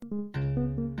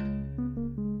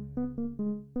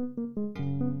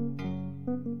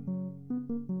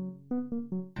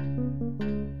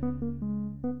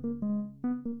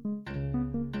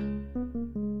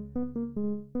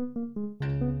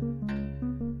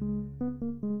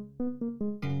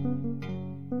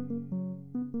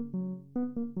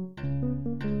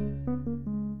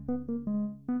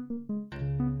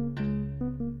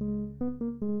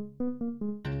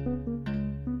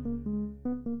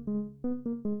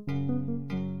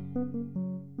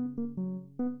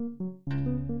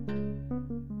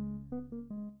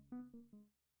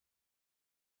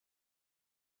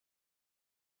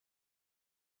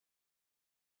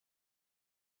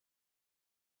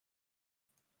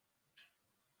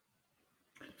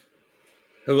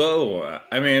Hello,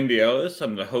 I'm Andy Ellis.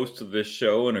 I'm the host of this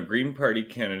show and a Green Party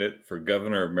candidate for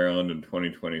governor of Maryland in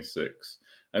 2026.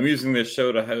 I'm using this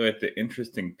show to highlight the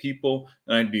interesting people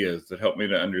and ideas that help me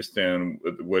to understand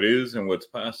what is and what's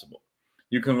possible.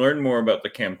 You can learn more about the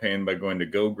campaign by going to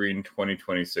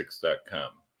gogreen2026.com.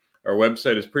 Our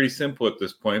website is pretty simple at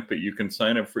this point, but you can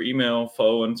sign up for email,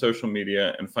 follow on social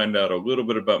media, and find out a little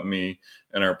bit about me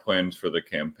and our plans for the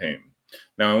campaign.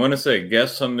 Now, I want to say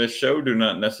guests on this show do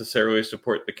not necessarily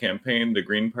support the campaign, the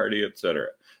Green Party, etc.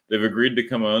 They've agreed to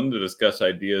come on to discuss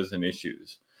ideas and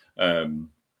issues. Um,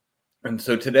 and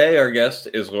so today, our guest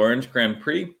is Lawrence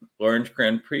Grandpre. Lawrence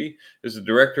Grandpre is the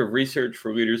Director of Research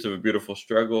for Leaders of a Beautiful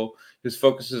Struggle. His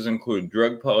focuses include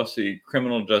drug policy,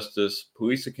 criminal justice,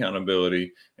 police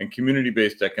accountability, and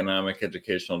community-based economic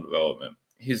educational development.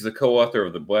 He's the co-author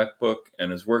of the Black Book,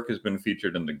 and his work has been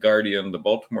featured in The Guardian, the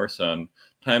Baltimore Sun,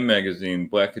 Time Magazine,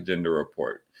 Black Agenda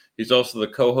Report. He's also the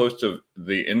co-host of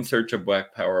the In Search of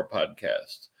Black Power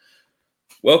podcast.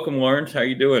 Welcome, Lawrence. How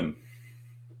you doing?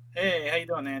 Hey, how you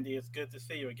doing, Andy? It's good to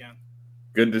see you again.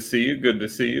 Good to see you. Good to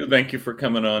see you. Thank you for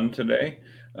coming on today.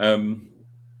 Um,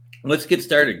 let's get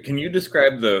started. Can you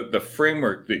describe the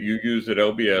framework that you use at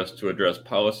LBS to address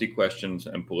policy questions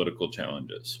and political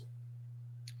challenges?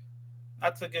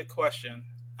 That's a good question.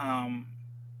 Um,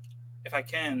 if I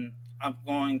can, I'm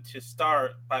going to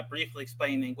start by briefly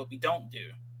explaining what we don't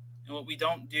do. And what we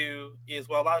don't do is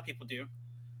what a lot of people do.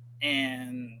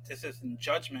 And this isn't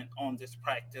judgment on this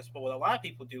practice, but what a lot of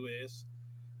people do is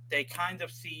they kind of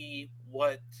see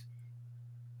what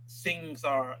things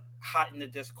are hot in the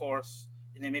discourse.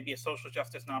 And they may be a social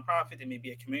justice nonprofit, they may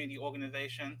be a community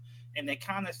organization, and they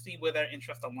kind of see where their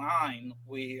interests align,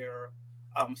 where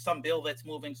some bill that's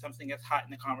moving, something that's hot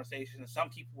in the conversation, and some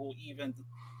people will even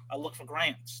look for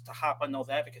grants to hop on those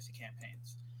advocacy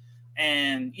campaigns.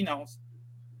 And,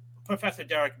 Professor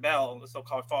Derek Bell, the so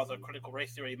called father of critical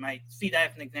race theory, might see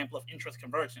that as an example of interest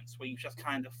convergence, where you just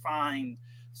kind of find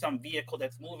some vehicle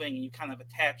that's moving and you kind of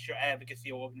attach your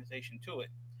advocacy or organization to it.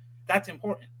 That's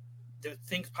important.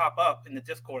 Things pop up in the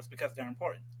discourse because they're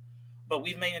important. But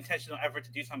we've made an intentional effort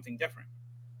to do something different.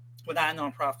 We're not a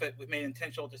nonprofit. We've made an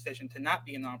intentional decision to not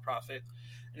be a nonprofit.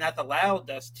 And that's allowed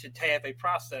us to have a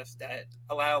process that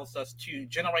allows us to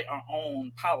generate our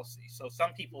own policy. So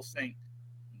some people think,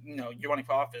 you're running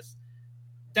for office,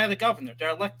 they're the governor,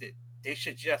 they're elected. I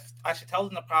should tell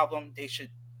them the problem, they should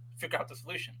figure out the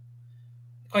solution.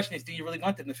 The question is, do you really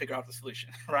want them to figure out the solution,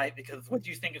 right? Because what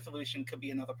you think a solution could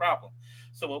be another problem.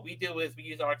 So what we do is we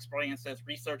use our experience as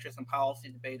researchers and policy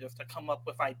debaters to come up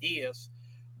with ideas.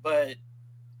 But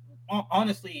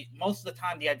honestly, most of the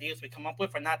time, the ideas we come up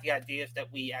with are not the ideas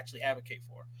that we actually advocate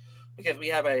for. Because we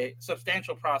have a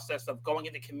substantial process of going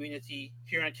into community,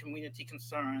 hearing community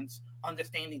concerns,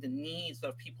 understanding the needs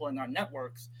of people in our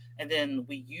networks, and then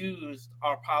we use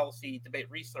our policy debate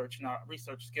research and our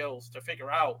research skills to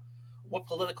figure out what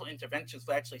political interventions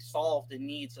will actually solve the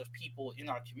needs of people in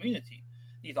our community.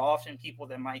 These are often people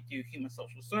that might do human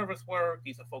social service work.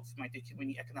 These are folks who might do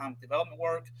community economic development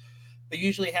work. They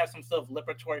usually have some sort of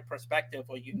liberatory perspective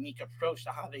or unique approach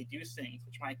to how they do things,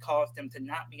 which might cause them to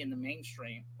not be in the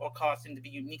mainstream or cause them to be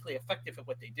uniquely effective at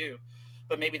what they do,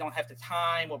 but maybe don't have the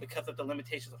time or because of the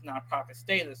limitations of nonprofit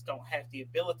status, don't have the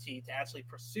ability to actually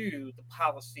pursue the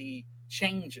policy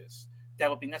changes that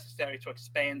would be necessary to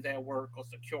expand their work or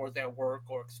secure their work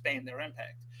or expand their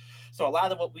impact. So a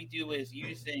lot of what we do is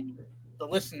using the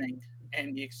listening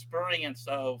and the experience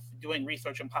of doing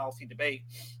research and policy debate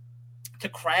to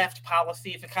craft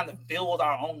policies and kind of build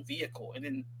our own vehicle and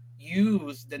then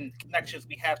use the connections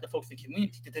we have to folks in the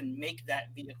community to then make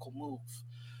that vehicle move,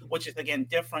 which is again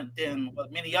different than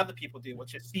what many other people do,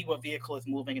 which is see what vehicle is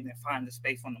moving and then find the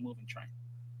space on the moving train.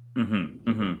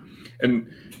 Mm-hmm, mm-hmm.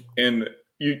 And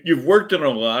you've worked in a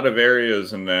lot of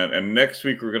areas in that. And next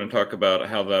week we're going to talk about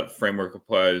how that framework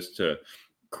applies to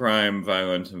crime,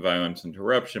 violence, and violence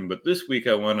interruption. But this week,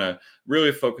 I want to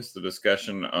really focus the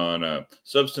discussion on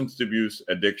substance abuse,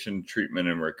 addiction, treatment,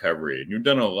 and recovery. And you've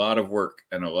done a lot of work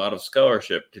and a lot of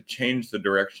scholarship to change the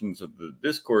directions of the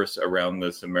discourse around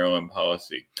this in Maryland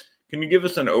policy. Can you give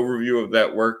us an overview of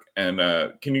that work? And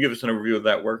can you give us an overview of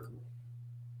that work?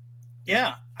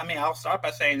 Yeah, I mean, I'll start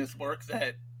by saying this work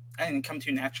that I didn't come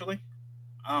to naturally.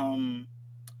 Um,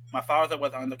 my father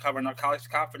was an undercover narcotics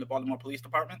cop for the Baltimore Police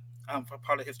Department for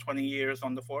part of his 20 years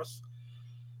on the force.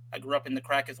 I grew up in the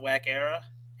crack is whack era,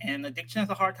 and addiction is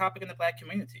a hard topic in the black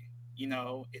community.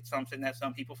 It's something that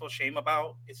some people feel shame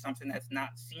about. It's something that's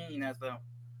not seen as a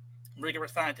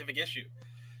rigorous scientific issue.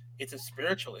 It's a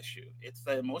spiritual issue. It's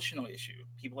an emotional issue.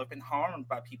 People have been harmed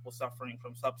by people suffering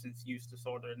from substance use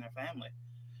disorder in their family.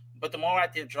 But the more I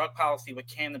did drug policy with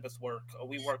cannabis work, or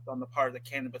we worked on the part of the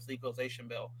cannabis legalization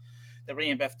bill that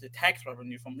reinvested tax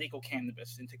revenue from legal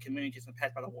cannabis into communities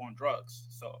impacted by the war on drugs.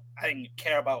 So I didn't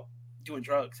care about doing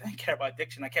drugs. I didn't care about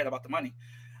addiction. I cared about the money.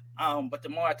 But the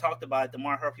more I talked about it, the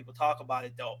more I heard people talk about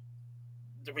it, though,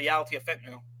 the reality of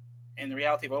fentanyl and the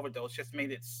reality of overdose just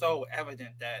made it so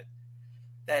evident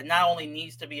that not only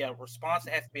needs to be a response,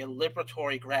 it has to be a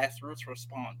liberatory grassroots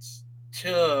response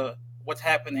to what's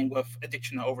happening with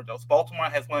addiction to overdose. Baltimore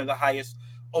has one of the highest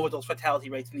overdose fatality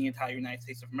rates in the entire United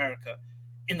States of America.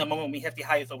 In the moment, we have the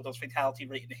highest overdose fatality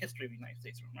rate in the history of the United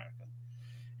States of America.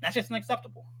 And that's just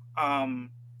unacceptable.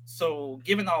 So,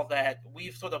 given all that,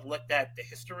 we've sort of looked at the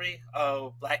history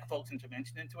of Black folks'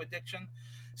 intervention into addiction,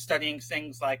 studying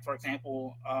things like, for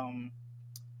example,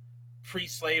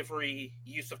 pre-slavery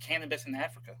use of cannabis in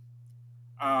Africa,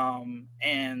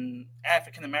 and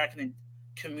African American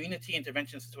community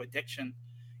interventions to addiction,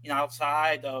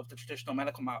 outside of the traditional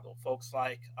medical model. Folks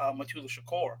like Matula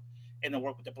Shakur and the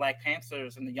work with the Black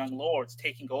Panthers and the Young Lords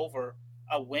taking over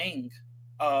a wing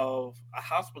of a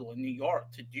hospital in New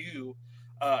York to do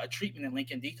a treatment in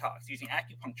Lincoln detox using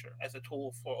acupuncture as a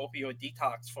tool for opioid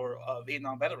detox for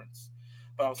Vietnam veterans,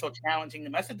 but also challenging the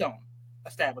methadone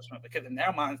establishment because in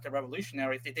their minds, they're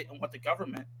revolutionaries. They didn't want the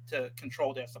government to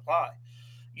control their supply,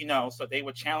 so they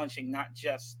were challenging not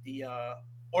just the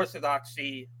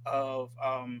orthodoxy of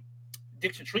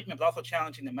addiction treatment, but also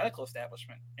challenging the medical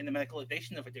establishment and the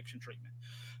medicalization of addiction treatment.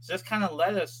 So this kind of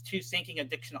led us to thinking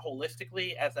addiction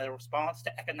holistically as a response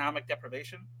to economic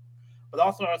deprivation, but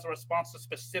also as a response to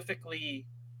specifically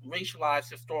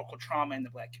racialized historical trauma in the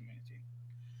Black community.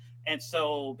 And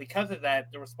so, because of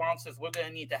that, the responses we're going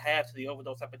to need to have to the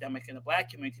overdose epidemic in the Black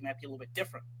community might be a little bit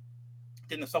different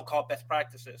than the so-called best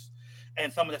practices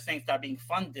and some of the things that are being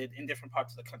funded in different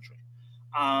parts of the country.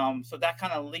 So that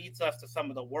kind of leads us to some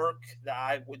of the work that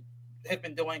I would have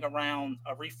been doing around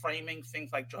reframing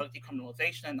things like drug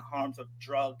decriminalization and the harms of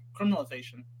drug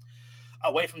criminalization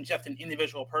away from just an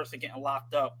individual person getting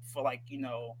locked up for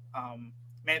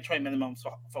mandatory minimums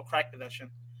for crack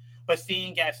possession, but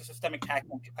seeing as a systemic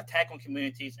attack on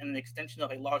communities and an extension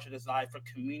of a larger desire for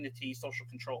community social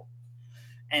control.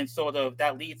 And sort of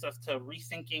that leads us to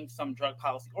rethinking some drug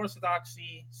policy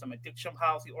orthodoxy, some addiction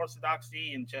policy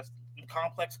orthodoxy, and just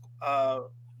complex,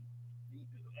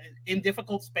 in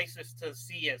difficult spaces to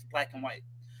see as black and white.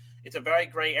 It's a very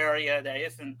gray area that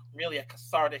isn't really a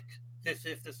cathartic, this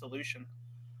is the solution.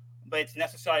 But it's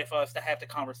necessary for us to have the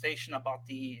conversation about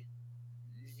the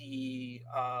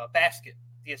basket,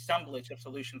 the assemblage of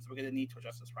solutions we're going to need to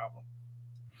address this problem.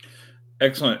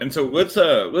 Excellent. And so let's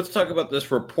talk about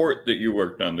this report that you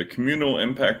worked on, the communal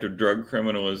impact of drug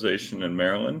criminalization in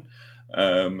Maryland.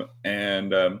 Can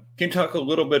you talk a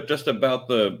little bit just about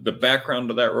the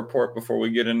background of that report before we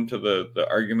get into the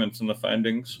arguments and the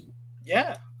findings?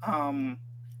 Yeah.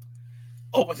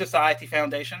 Open Society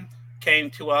Foundation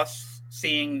came to us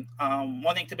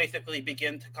wanting to basically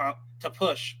begin to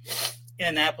push in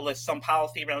Annapolis some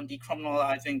policy around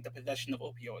decriminalizing the possession of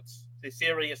opioids. The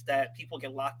theory is that people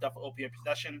get locked up for opioid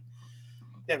possession.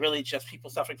 They're really just people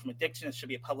suffering from addiction. It should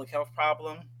be a public health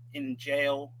problem. In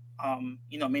jail,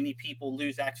 many people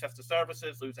lose access to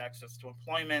services, lose access to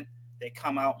employment. They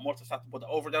come out more susceptible to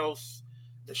overdose.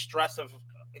 The stress of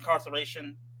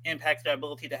incarceration impacts their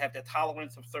ability to have their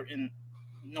tolerance of certain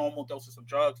normal doses of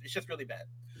drugs. It's just really bad.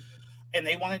 And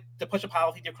they wanted to push a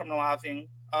policy decriminalizing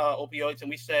opioids, and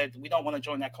we said we don't want to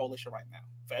join that coalition right now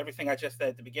for everything I just said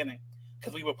at the beginning,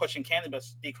 because we were pushing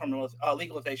cannabis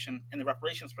legalization in the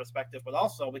reparations perspective, but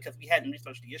also because we hadn't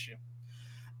researched the issue.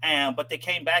 But they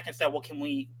came back and said, well, can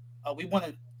we want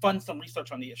to fund some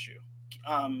research on the issue.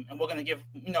 And we're going to give,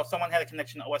 someone had a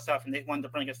connection to OSF and they wanted to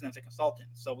bring us in as a consultant.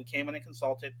 So we came in and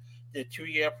consulted, did a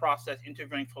 2-year process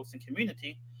interviewing folks in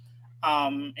community.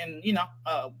 Part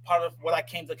of what I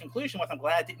came to the conclusion was I'm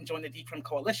glad I didn't join the Decrim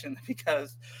Coalition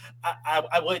because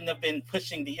I wouldn't have been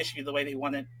pushing the issue the way they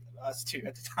wanted us to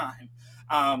at the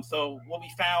time. So what we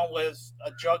found was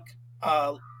a drug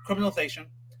criminalization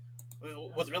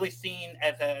was really seen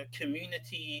as a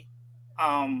community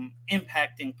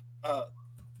impacting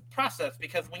process,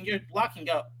 because when you're locking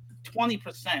up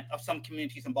 20% of some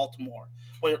communities in Baltimore,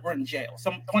 we're in jail,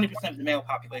 some 20% of the male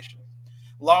population,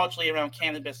 largely around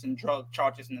cannabis and drug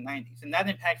charges in the 90s. And that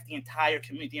impacts the entire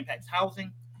community. It impacts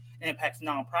housing, it impacts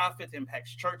nonprofits, it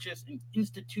impacts churches, and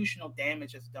institutional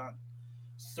damage is done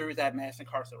through that mass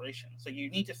incarceration. So you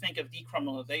need to think of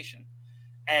decriminalization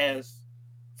as,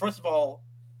 first of all,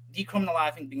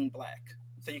 decriminalizing being black.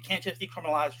 So you can't just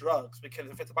decriminalize drugs, because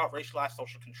if it's about racialized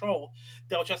social control,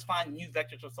 they'll just find new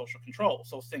vectors of social control.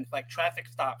 So things like traffic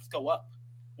stops go up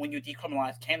when you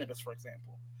decriminalize cannabis, for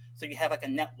example. So you have like a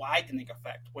net widening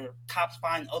effect where cops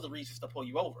find other reasons to pull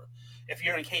you over. If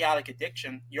you're in chaotic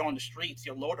addiction, you're on the streets,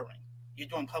 you're loitering, you're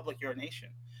doing public urination.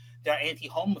 There are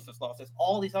anti-homelessness laws. There's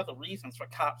all these other reasons for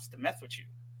cops to mess with you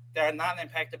that are not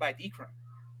impacted by decrim.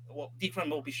 Well,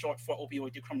 decrim will be short for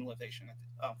opioid decriminalization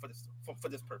for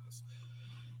this purpose.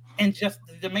 And just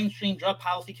the mainstream drug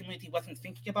policy community wasn't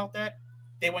thinking about that.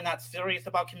 They were not serious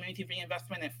about community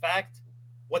reinvestment. In fact,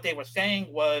 what they were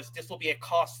saying was this will be a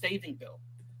cost-saving bill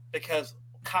because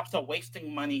cops are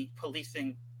wasting money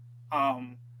policing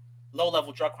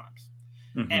low-level drug crimes.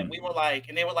 Mm-hmm. And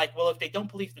they were like, well, if they don't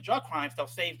police the drug crimes, they'll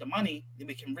save the money, then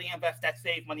we can reinvest that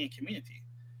saved money in community.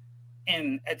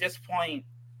 And at this point,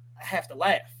 I have to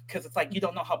laugh because it's like, you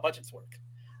don't know how budgets work.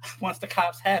 Once the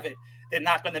cops have it, they're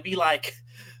not going to be like,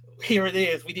 here it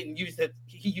is, we didn't use it,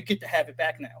 you get to have it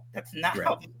back now. That's not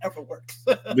how it ever works.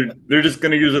 they're just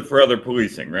going to use it for other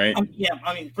policing, right?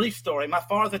 Brief story. My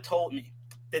father told me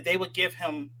that they would give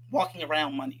him walking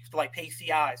around money to like pay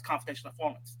CIs, confidential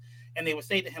informants. And they would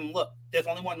say to him, look, there's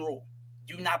only one rule.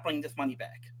 Do not bring this money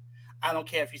back. I don't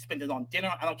care if you spend it on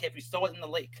dinner. I don't care if you throw it in the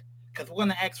lake, because we're going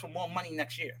to ask for more money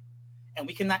next year. And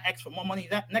we cannot ask for more money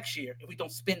next year if we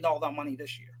don't spend all our money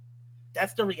this year.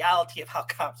 That's the reality of how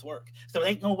cops work. So there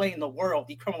ain't no way in the world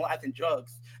decriminalizing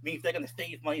drugs means they're going to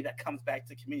save money that comes back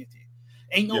to the community.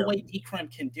 Ain't no way decrim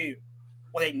can do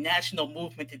what a national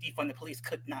movement to defund the police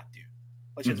could not do,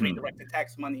 which is redirect the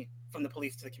tax money from the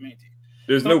police to the community.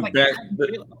 There's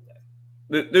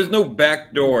there's no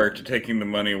back door to taking the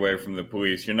money away from the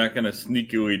police. You're not going to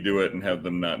sneakily do it and have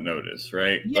them not notice,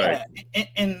 right? Yeah.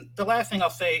 And the last thing I'll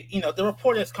say, the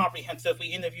report is comprehensive. We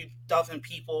interviewed 12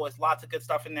 people. There's lots of good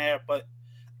stuff in there. But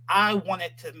I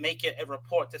wanted to make it a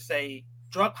report to say,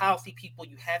 drug policy people,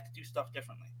 you have to do stuff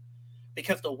differently.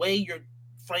 Because the way you're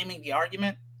framing the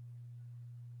argument,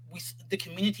 the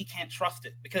community can't trust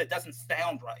it because it doesn't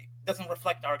sound right. It doesn't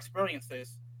reflect our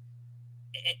experiences.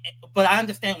 But I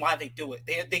understand why they do it.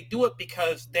 They do it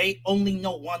because they only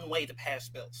know one way to pass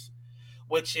bills,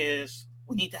 which is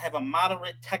we need to have a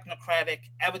moderate, technocratic,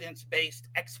 evidence-based,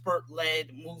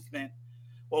 expert-led movement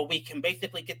where we can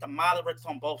basically get the moderates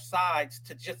on both sides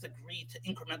to just agree to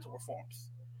incremental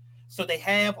reforms. So they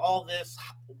have all this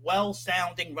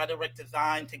well-sounding rhetoric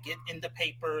designed to get in the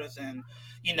papers. And,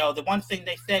 the one thing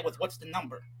they said was, what's the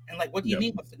number? And like, what do you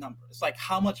mean, what's the number? It's like,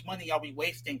 how much money are we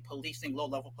wasting policing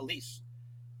low-level police?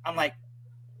 I'm like,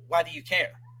 why do you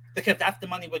care? Because that's the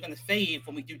money we're going to save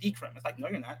when we do decrim. It's like, no,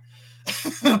 you're not.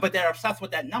 But they're obsessed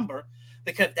with that number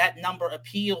because that number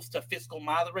appeals to fiscal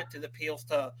moderates. It appeals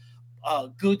to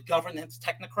good governance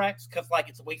technocrats because, like,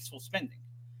 it's wasteful spending.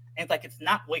 And like, it's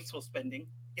not wasteful spending.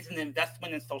 It's an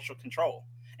investment in social control.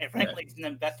 And frankly, It's an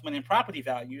investment in property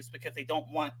values because they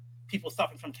don't want people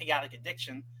suffering from chaotic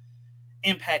addiction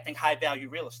impacting high-value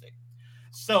real estate.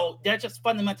 So they're just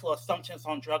fundamental assumptions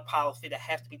on drug policy that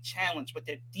have to be challenged, but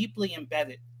they're deeply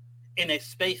embedded in a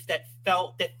space that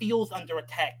feels under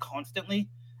attack constantly,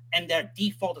 and their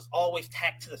default is always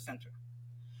tacked to the center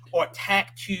or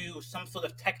tacked to some sort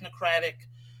of technocratic,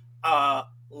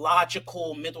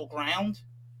 logical middle ground.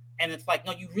 And it's like,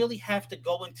 no, you really have to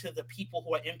go into the people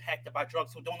who are impacted by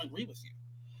drugs who don't agree with you,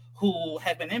 who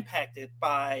have been impacted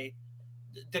by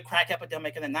the crack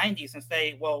epidemic in the 90s and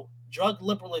say, well, drug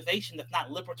liberalization is not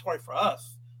liberatory for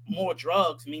us. More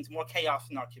drugs means more chaos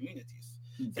in our communities.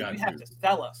 So you have to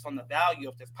sell us on the value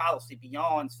of this policy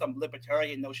beyond some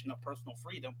libertarian notion of personal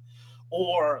freedom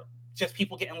or just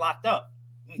people getting locked up.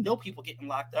 We know people getting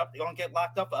locked up. They're going to get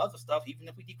locked up for other stuff, even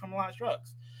if we decriminalize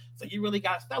drugs. So you really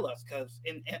got to sell us because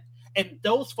and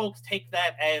those folks take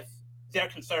that as they're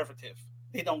conservative.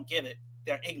 They don't get it.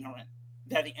 They're ignorant.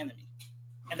 They're the enemy.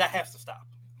 And that has to stop.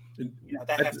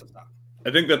 That has to stop.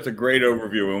 I think that's a great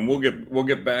overview, and we'll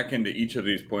get back into each of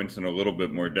these points in a little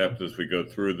bit more depth as we go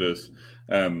through this.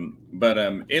 But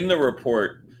in the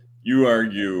report, you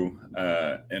argue,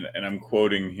 and I'm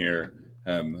quoting here.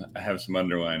 I have some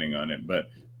underlining on it, but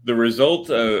the result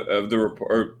of the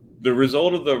report. The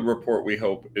result of the report, we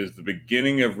hope, is the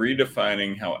beginning of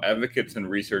redefining how advocates and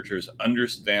researchers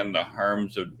understand the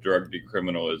harms of drug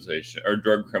decriminalization or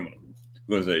drug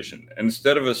criminalization.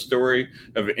 Instead of a story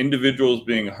of individuals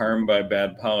being harmed by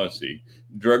bad policy,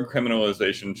 drug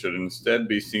criminalization should instead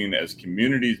be seen as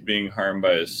communities being harmed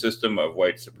by a system of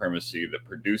white supremacy that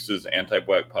produces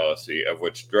anti-Black policy, of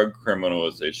which drug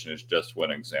criminalization is just one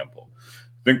example.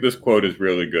 I think this quote is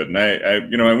really good. And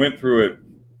I went through it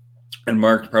and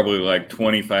marked probably like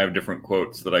 25 different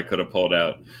quotes that I could have pulled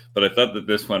out. But I thought that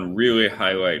this one really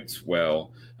highlights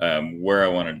well where I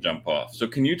want to jump off. So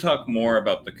can you talk more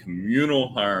about the communal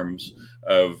harms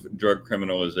of drug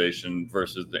criminalization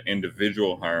versus the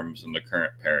individual harms in the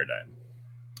current paradigm?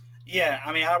 Yeah,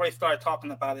 I mean, I already started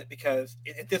talking about it because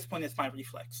at this point it's my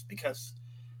reflex, because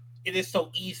it is so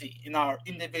easy in our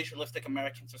individualistic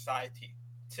American society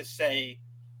to say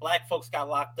black folks got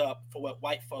locked up for what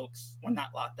white folks were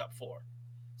not locked up for.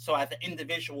 So as an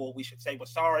individual, we should say we're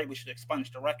sorry, we should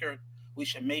expunge the record, we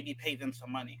should maybe pay them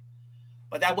some money.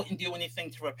 But that wouldn't do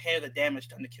anything to repair the damage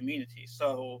done to the community.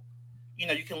 So,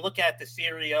 you can look at the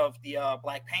theory of the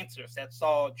Black Panthers that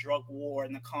saw drug war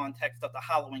in the context of the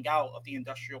hollowing out of the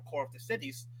industrial core of the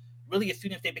cities, really as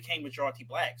soon as they became majority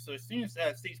black. So as soon as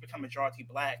cities become majority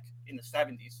black in the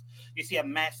 70s, you see a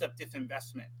massive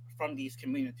disinvestment from these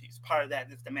communities. Part of that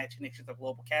is the machinations of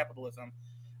global capitalism,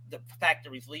 the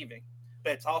factories leaving.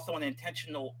 But it's also an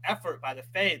intentional effort by the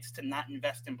feds to not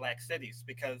invest in black cities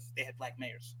because they had black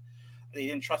mayors. They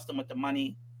didn't trust them with the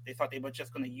money. They thought they were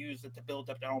just going to use it to build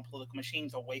up their own political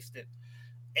machines or waste it.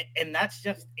 And that's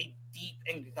just a deep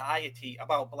anxiety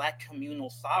about black communal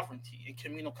sovereignty and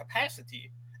communal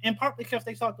capacity, in part because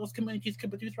they thought those communities could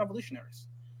produce revolutionaries.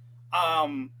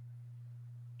 Um,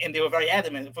 and they were very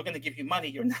adamant, if we're going to give you money,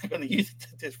 you're not going to use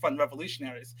it to fund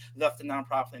revolutionaries, thus the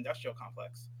nonprofit industrial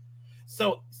complex.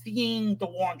 So seeing the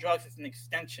war on drugs as an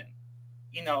extension,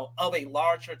 of a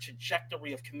larger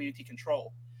trajectory of community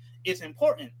control is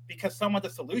important, because some of the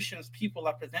solutions people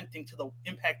are presenting to the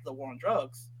impact of the war on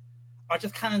drugs are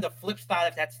just kind of the flip side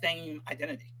of that same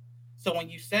identity. So when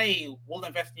you say we'll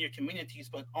invest in your communities,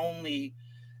 but only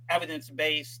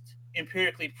evidence-based,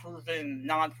 empirically proven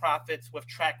nonprofits with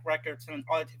track records and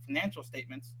audited financial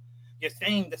statements, you're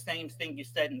saying the same thing you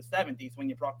said in the 70s when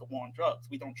you brought the war on drugs.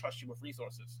 We don't trust you with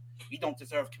resources. You don't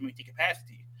deserve community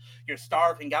capacity. You're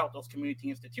starving out those community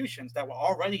institutions that were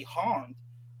already harmed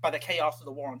by the chaos of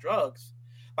the war on drugs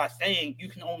by saying you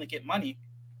can only get money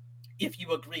if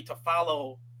you agree to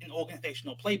follow an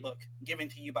organizational playbook given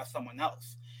to you by someone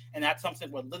else. And that's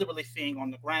something we're literally seeing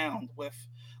on the ground with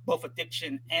both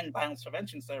addiction and violence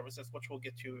prevention services, which we'll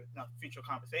get to in a future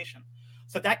conversation.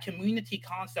 So that community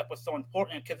concept was so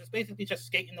important because it's basically just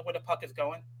skating to where the puck is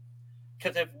going.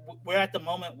 Because if we're at the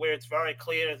moment where it's very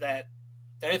clear that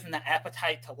there isn't an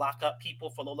appetite to lock up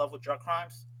people for low-level drug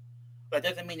crimes, but it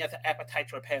doesn't mean there's an appetite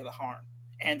to repair the harm.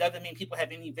 And it doesn't mean people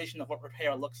have any vision of what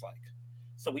repair looks like.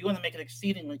 So we want to make it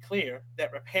exceedingly clear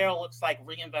that repair looks like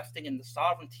reinvesting in the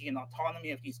sovereignty and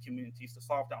autonomy of these communities to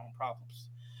solve their own problems.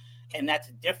 And that's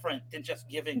different than just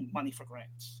giving money for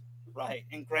grants, right?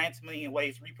 And grants, in many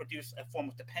ways, reproduce a form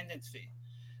of dependency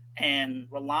and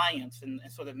reliance, and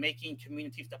sort of making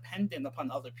communities dependent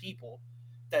upon other people.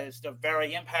 That is the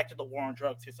very impact of the war on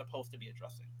drugs is supposed to be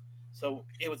addressing. So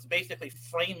it was basically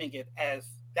framing it as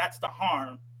that's the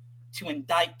harm, to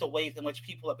indict the ways in which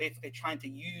people are basically trying to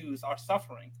use our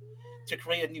suffering to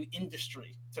create a new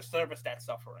industry to service that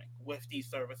suffering with these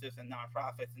services and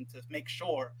nonprofits, and to make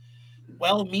sure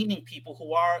well-meaning people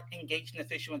who are engaged in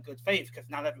this issue in good faith, because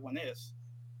not everyone is,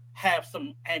 have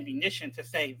some ammunition to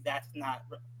say that's not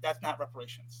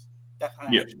reparations. That's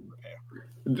not Yeah. actually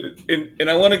repair. And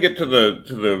I want to get to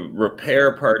the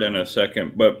repair part in a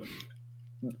second, but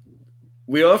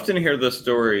we often hear the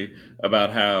story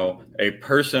about how a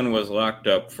person was locked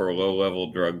up for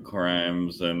low-level drug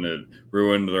crimes and it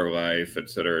ruined their life, et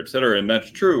cetera, and that's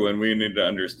true, and we need to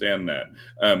understand that.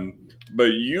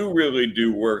 But you really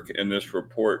do work in this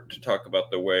report to talk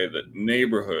about the way that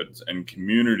neighborhoods and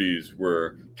communities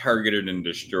were targeted and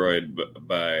destroyed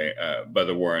by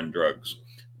the war on drugs.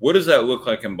 What does that look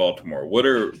like in Baltimore? What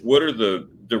are the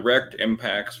direct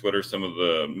impacts? What are some of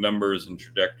the numbers and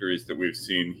trajectories that we've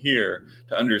seen here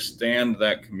to understand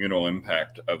that communal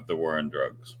impact of the war on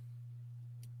drugs?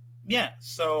 Yeah.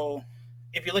 So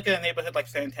if you look at a neighborhood like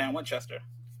Sandtown, Winchester,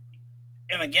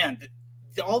 and again,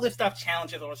 all this stuff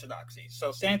challenges orthodoxy.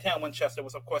 So Sandtown, Winchester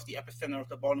was, of course, the epicenter of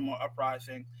the Baltimore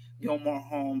uprising, Gilmore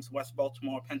Homes, West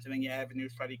Baltimore, Pennsylvania Avenue,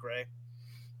 Freddie Gray.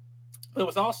 But it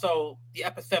was also the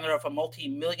epicenter of a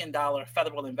multi-million-dollar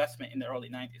federal investment in the early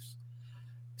 90s.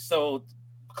 So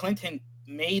Clinton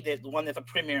made it one of the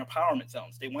premier empowerment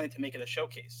zones. They wanted to make it a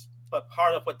showcase. But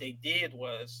part of what they did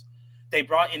was they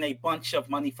brought in a bunch of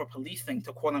money for policing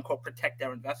to, quote unquote, protect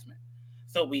their investment.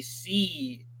 So we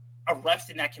see arrests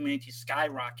in that community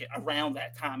skyrocket around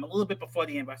that time, a little bit before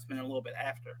the investment and a little bit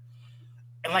after.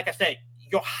 And like I say,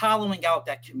 you're hollowing out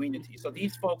that community. So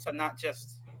these folks are not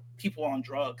just people on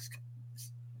drugs.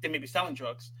 They may be selling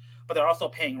drugs, but they're also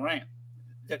paying rent.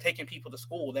 They're taking people to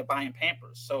school. They're buying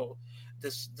Pampers. So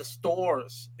the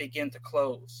stores begin to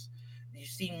close. You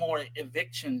see more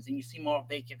evictions and you see more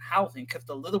vacant housing because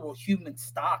the literal human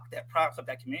stock that products of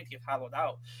that community is hollowed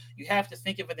out. You have to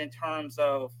think of it in terms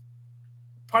of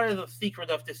part of the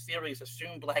secret of this series: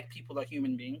 assume black people are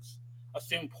human beings,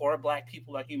 assume poor black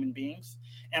people are human beings,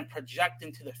 and project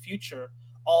into the future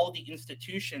all the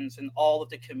institutions and all of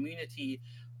the community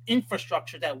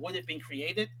infrastructure that would have been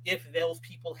created if those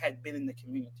people had been in the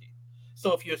community.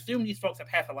 So if you assume these folks are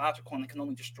pathological and they can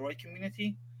only destroy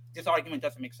community, this argument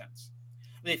doesn't make sense.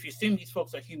 But if you assume these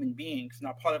folks are human beings and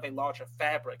are part of a larger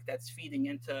fabric that's feeding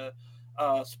into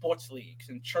sports leagues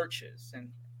and churches and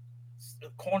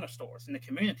corner stores in the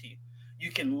community,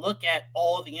 you can look at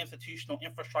all the institutional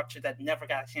infrastructure that never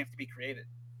got a chance to be created.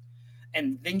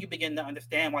 And then you begin to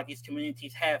understand why these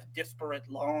communities have disparate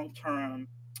long-term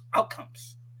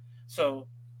outcomes. So,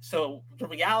 so the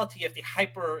reality of the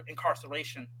hyper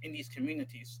incarceration in these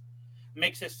communities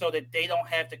makes it so that they don't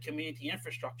have the community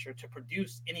infrastructure to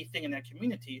produce anything in their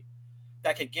community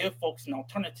that could give folks an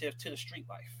alternative to the street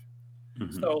life.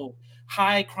 Mm-hmm. So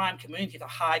high crime communities are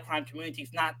high crime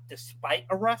communities not despite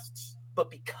arrests, but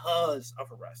because of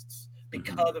arrests,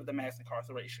 because of the mass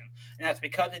incarceration. And that's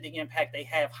because of the impact they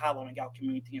have hollowing out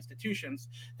community institutions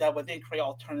that would then create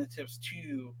alternatives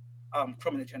to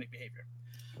criminogenic behavior.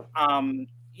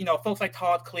 Folks like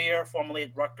Todd Clear, formerly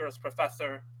at Rutgers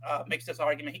professor, makes this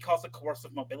argument. He calls it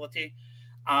coercive mobility.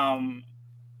 I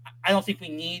don't think we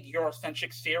need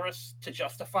Eurocentric theorists to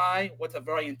justify what's a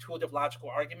very intuitive, logical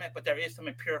argument, but there is some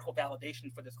empirical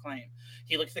validation for this claim.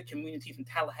 He looks at communities in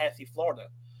Tallahassee, Florida,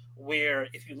 where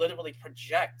if you literally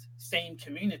project same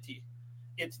community,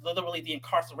 it's literally the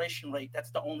incarceration rate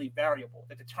that's the only variable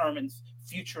that determines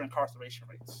future incarceration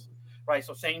rates, right?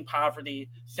 So same poverty,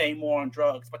 same war on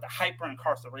drugs, but the hyper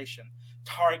incarceration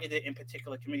targeted in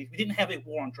particular communities. We didn't have a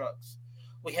war on drugs.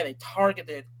 We had a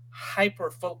targeted hyper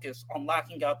focus on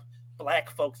locking up Black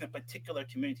folks in particular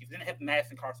communities. We didn't have mass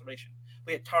incarceration.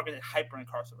 We had targeted hyper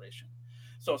incarceration.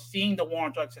 So seeing the war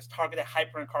on drugs as targeted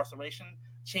hyper incarceration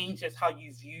changes how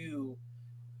you view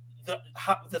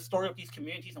the story of these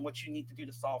communities and what you need to do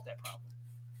to solve that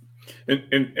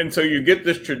problem. And so you get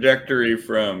this trajectory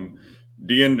from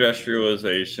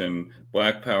deindustrialization,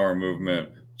 Black Power movement,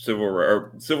 civil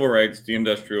rights,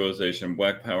 deindustrialization,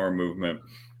 Black Power movement,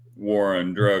 war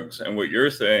on drugs. And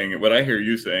what I hear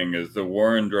you saying is the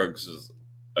war on drugs is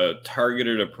a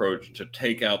targeted approach to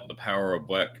take out the power of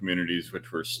Black communities,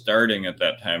 which were starting at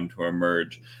that time to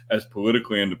emerge as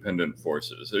politically independent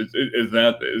forces. Is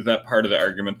that part of the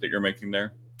argument that you're making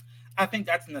there? I think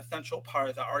that's an essential part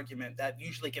of the argument that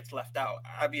usually gets left out.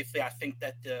 Obviously, I think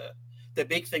that the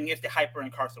big thing is the hyper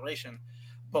incarceration,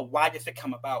 but why does it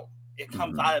come about? It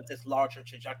comes out of this larger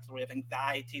trajectory of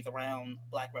anxieties around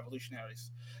Black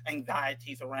revolutionaries,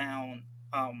 anxieties around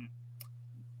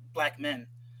Black men,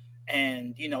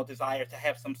 and desire to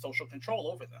have some social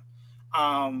control over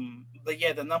them. But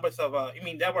yeah, the numbers of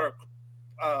there were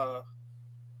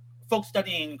folks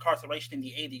studying incarceration in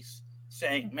the 80s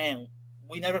saying, man,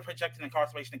 we never projected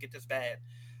incarceration to get this bad,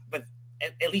 but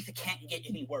at least it can't get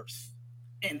any worse.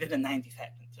 And then the 90s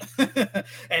happened.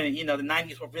 And the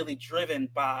 90s were really driven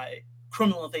by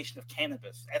criminalization of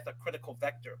cannabis as a critical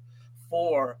vector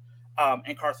for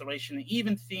incarceration, and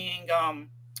even seeing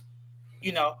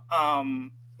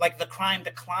like the crime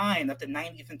decline of the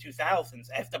 90s and 2000s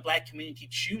as the Black community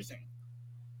choosing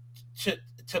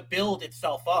to build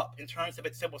itself up in terms of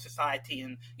its civil society.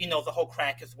 And the whole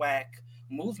crack is whack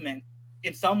movement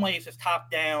in some ways is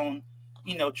top down,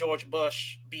 George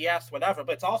Bush BS, whatever,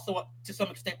 but it's also to some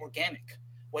extent organic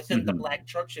within the Black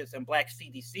churches and Black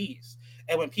CDCs.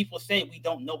 And when people say we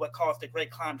don't know what caused the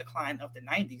great crime decline of the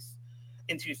 90s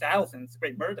and 2000s,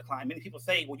 great murder decline, many people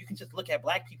say, well, you can just look at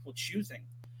Black people choosing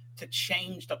to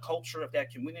change the culture of their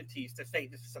communities to say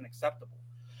this is unacceptable.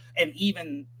 And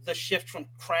even the shift from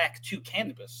crack to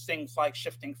cannabis, things like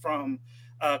shifting from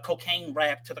cocaine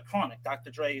rap to the chronic, Dr.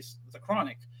 Dre's The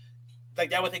Chronic, like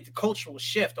that was a cultural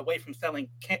shift away from selling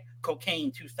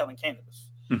cocaine to selling cannabis.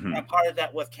 And part of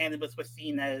that was cannabis was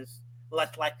seen as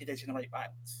less likely to generate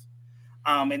violence.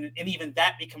 And even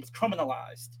that becomes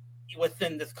criminalized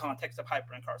within this context of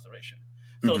hyper incarceration.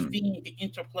 So seeing the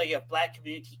interplay of Black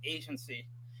community agency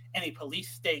and a police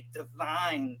state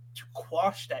designed to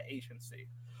quash that agency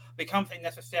becomes a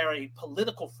necessary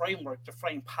political framework to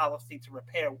frame policy to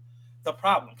repair the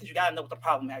problem, because you got to know what the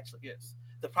problem actually is.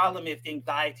 The problem is the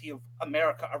anxiety of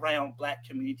America around Black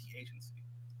community agency.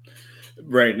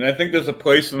 Right. And I think there's a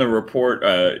place in the report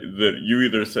that you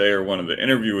either say or one of the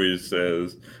interviewees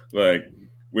says, like,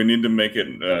 we need to make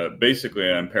it, basically,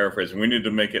 I'm paraphrasing, we need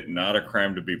to make it not a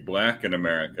crime to be Black in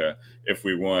America if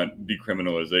we want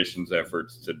decriminalization's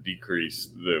efforts to decrease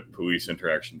the police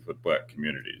interactions with Black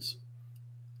communities.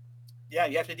 Yeah,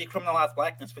 you have to decriminalize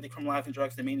Blackness for decriminalizing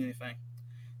drugs to mean anything.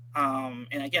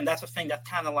 And again, that's a thing that's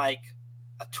kind of like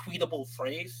a tweetable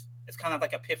phrase. It's kind of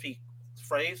like a pithy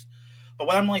phrase. But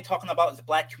what I'm really talking about is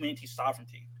Black community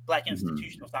sovereignty. Black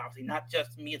institutions, obviously, not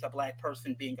just me as a Black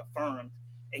person being affirmed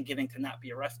and getting to not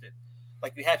be arrested.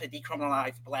 Like, we have to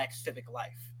decriminalize Black civic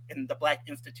life. And the Black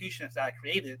institutions that I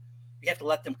created, you have to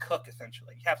let them cook,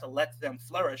 essentially. You have to let them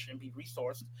flourish and be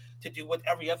resourced to do what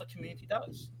every other community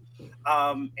does.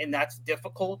 And that's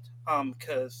difficult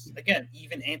because, again,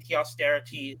 even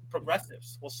anti-austerity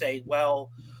progressives will say,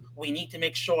 well, we need to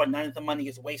make sure none of the money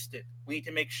is wasted. We need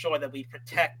to make sure that we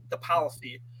protect the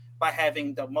policy by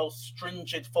having the most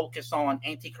stringent focus on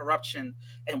anti-corruption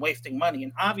and wasting money.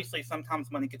 And obviously,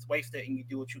 sometimes money gets wasted and you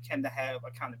do what you can to have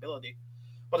accountability.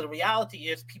 But the reality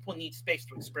is people need space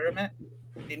to experiment.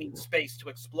 They need space to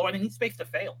explore. They need space to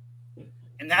fail.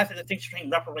 And that's the distinction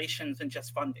between reparations and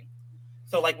just funding.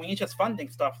 So, like, when you're just funding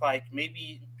stuff, like,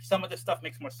 maybe some of this stuff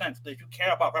makes more sense. But if you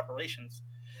care about reparations,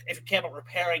 if you care about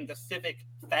repairing the civic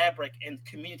fabric and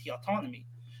community autonomy,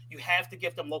 you have to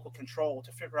give them local control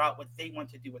to figure out what they want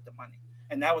to do with the money.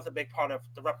 And that was a big part of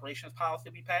the reparations policy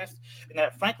we passed. And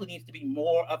that, frankly, needs to be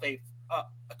more of a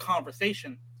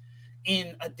conversation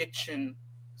in addiction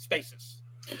spaces.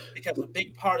 Because a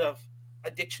big part of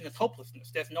addiction is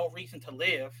hopelessness. There's no reason to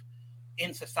live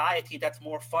in society that's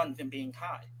more fun than being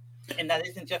high. And that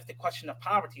isn't just a question of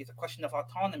poverty, it's a question of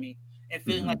autonomy and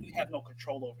feeling like you have no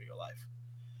control over your life.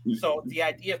 So the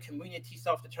idea of community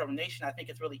self-determination, I think,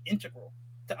 is really integral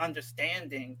to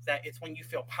understanding that it's when you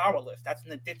feel powerless. That's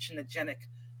an addiction-agenic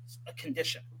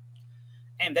condition.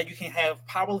 And that you can have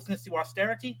powerlessness through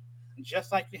austerity,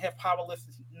 just like you have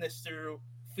powerlessness through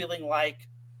feeling like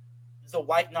the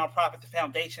white nonprofits and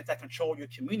foundations that control your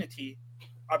community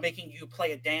are making you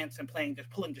play a dance and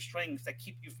pulling the strings that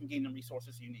keep you from getting the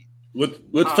resources you need.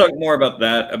 Let's talk more about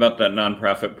that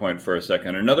nonprofit point for a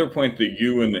second. Another point that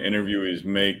you and the interviewees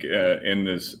make in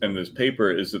this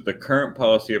paper is that the current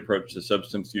policy approach to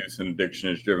substance use and addiction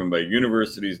is driven by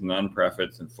universities,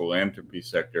 nonprofits, and philanthropy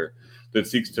sector that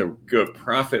seeks to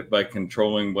profit by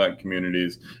controlling Black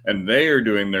communities, and they are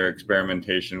doing their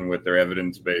experimentation with their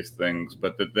evidence-based things,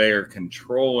 but that they are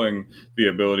controlling the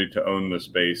ability to own the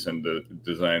space and to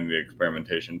design the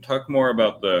experimentation. Talk more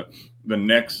about the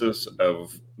nexus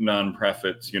of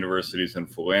nonprofits, universities,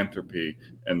 and philanthropy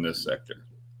in this sector.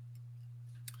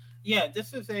 Yeah,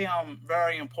 this is a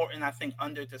very important, I think,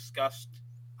 under-discussed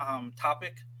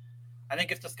topic. I think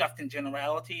it's discussed in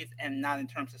generalities and not in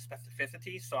terms of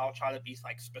specificity, so I'll try to be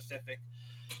specific.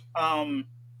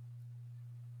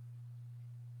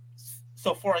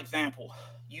 So, for example,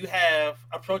 you have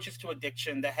approaches to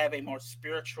addiction that have a more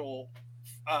spiritual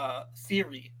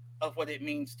theory of what it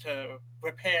means to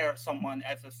repair someone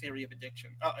as a theory of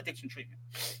addiction treatment.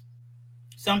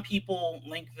 Some people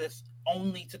link this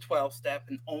only to 12-step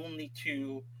and only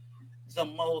to the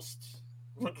most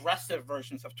regressive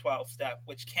versions of 12-step,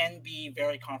 which can be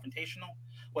very confrontational,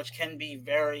 which can be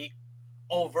very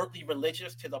overtly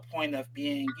religious to the point of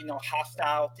being,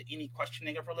 hostile to any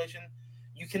questioning of religion.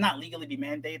 You cannot legally be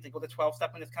mandated to go to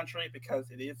 12-step in this country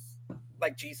because it is,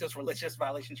 like Jesus, religious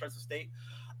violation, church of state.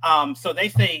 So they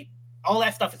say all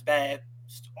that stuff is bad.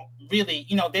 Really,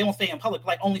 they don't say in public,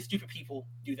 like only stupid people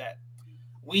do that.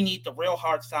 We need the real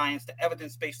hard science, the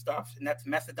evidence-based stuff, and that's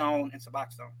methadone and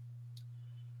Suboxone.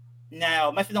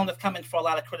 Now, methadone is coming for a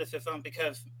lot of criticism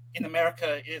because in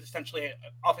America, it is essentially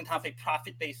oftentimes a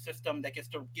profit-based system that gets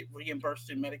to get reimbursed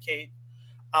through Medicaid.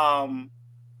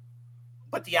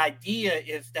 But the idea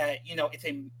is that, it's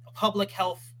a public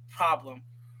health problem.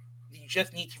 You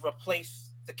just need to replace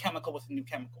the chemical with a new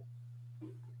chemical.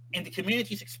 And the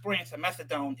community's experience of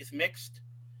methadone is mixed,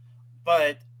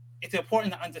 but it's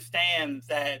important to understand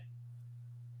that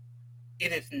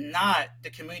it is not the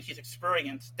community's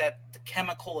experience that the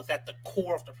chemical is at the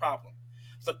core of the problem.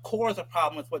 The core of the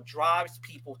problem is what drives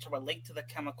people to relate to the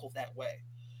chemical that way,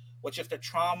 which is the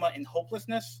trauma and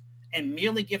hopelessness, and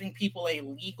merely giving people a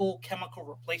legal chemical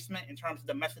replacement in terms of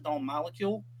the methadone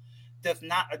molecule does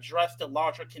not address the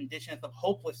larger conditions of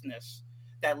hopelessness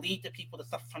that lead to people to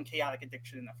suffer from chaotic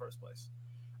addiction in the first place.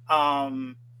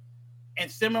 And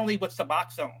similarly with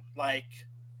Suboxone,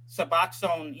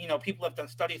 Suboxone, people have done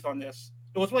studies on this.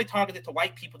 It was really targeted to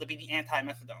white people to be the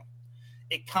anti-methadone.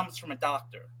 It comes from a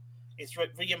doctor. It's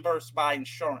reimbursed by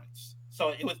insurance. So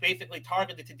it was basically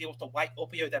targeted to deal with the white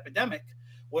opioid epidemic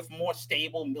with more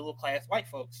stable middle-class white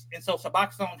folks. And so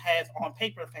Suboxone has, on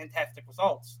paper, fantastic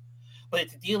results, but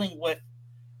it's dealing with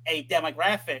a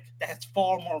demographic that has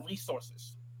far more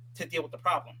resources to deal with the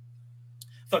problem.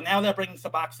 So now they're bringing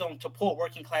Suboxone to poor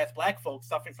working-class Black folks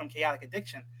suffering from chaotic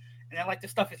addiction. And they're like,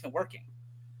 this stuff isn't working.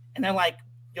 And they're like,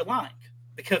 you're lying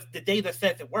because the data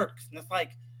says it works. And it's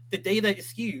like, the data is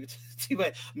skewed to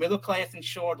a middle-class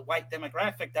insured white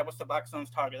demographic that was Suboxone's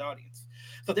target audience.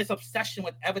 So this obsession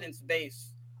with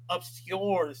evidence-based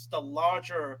obscures the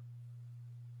larger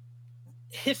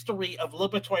history of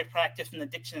liberatory practice and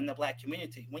addiction in the Black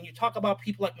community. When you talk about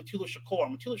people like Mutulu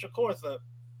Shakur is a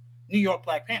New York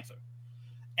Black Panther.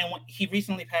 And when he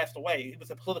recently passed away, he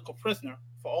was a political prisoner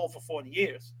for over 40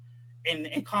 years.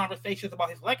 In conversations about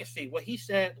his legacy, what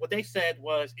they said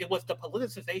was it was the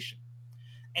politicization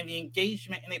and the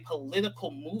engagement in a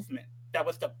political movement that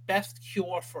was the best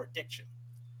cure for addiction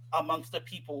amongst the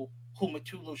people who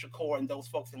Mutulu Shakur and those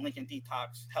folks in Lincoln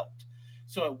Detox helped.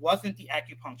 So it wasn't the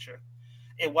acupuncture,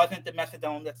 it wasn't the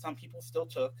methadone that some people still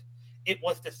took. It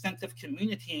was the sense of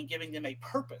community and giving them a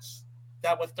purpose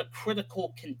that was the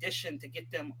critical condition to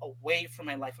get them away from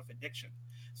a life of addiction.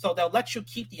 So they'll let you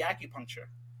keep the acupuncture,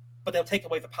 but they'll take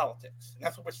away the politics. And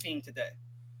that's what we're seeing today.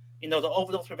 You know, the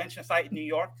overdose prevention site in New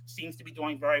York seems to be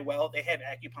doing very well. They have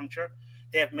acupuncture.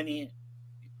 They have many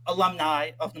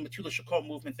alumni of the Mutulu Shakur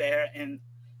movement there. And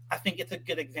I think it's a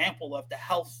good example of the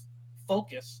health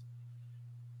focus.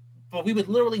 But we would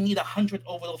literally need 100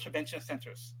 overdose prevention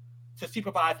centers to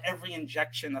supervise every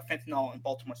injection of fentanyl in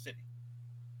Baltimore City.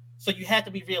 So you have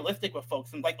to be realistic with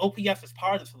folks. And like OPS is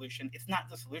part of the solution. It's not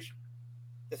the solution.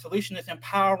 The solution is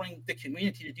empowering the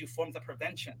community to do forms of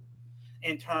prevention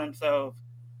in terms of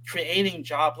creating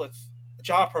job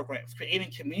programs,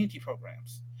 creating community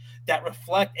programs that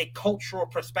reflect a cultural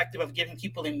perspective of giving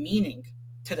people a meaning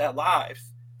to their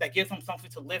lives that gives them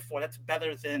something to live for that's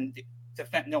better than the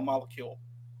fentanyl molecule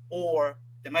or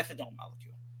the methadone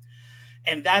molecule.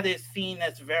 And that is seen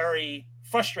as very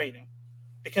frustrating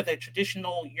because a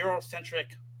traditional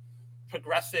Eurocentric,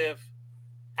 progressive,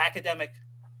 academic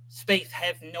space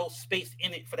has no space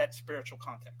in it for that spiritual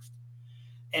context.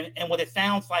 And what it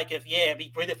sounds like is, yeah, it'd be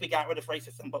great if we got rid of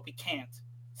racism, but we can't.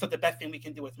 So the best thing we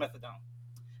can do is methadone.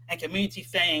 And community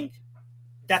saying,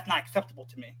 that's not acceptable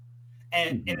to me.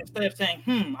 And instead of saying,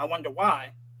 I wonder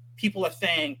why, people are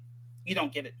saying, you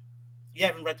don't get it. You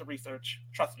haven't read the research.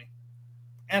 Trust me.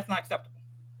 And that's not acceptable.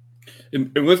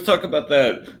 And let's talk about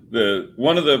that.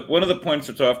 One of the points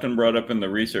that's often brought up in the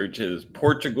research is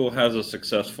Portugal has a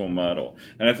successful model,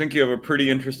 and I think you have a pretty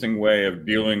interesting way of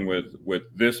dealing with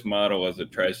this model as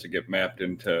it tries to get mapped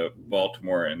into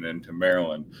Baltimore and into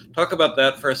Maryland. Talk about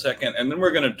that for a second, and then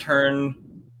we're going to turn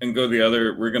and go the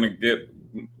other. We're going to get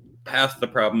past the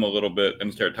problem a little bit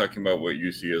and start talking about what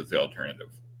you see as the alternative.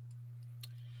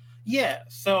 Yeah.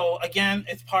 So again,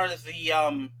 it's part of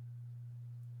the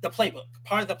playbook.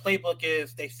 Part of the playbook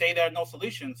is they say there are no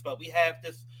solutions, but we have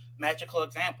this magical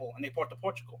example, and they brought to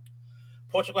Portugal.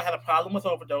 Portugal had a problem with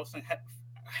overdose and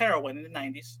heroin in the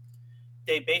 90s.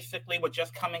 They basically were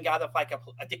just coming out of like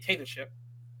a dictatorship.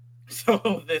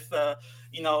 So this,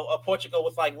 Portugal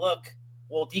was like, look,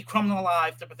 we'll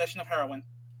decriminalize the possession of heroin.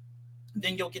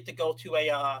 Then you'll get to go to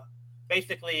a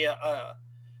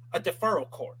deferral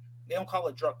court. They don't call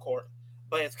it drug court,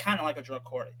 but it's kind of like a drug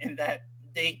court in that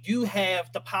they do have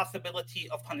the possibility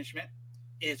of punishment.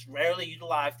 It is rarely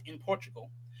utilized in Portugal,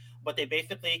 but they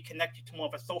basically connect you to more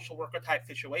of a social worker type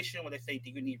situation where they say, do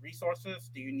you need resources?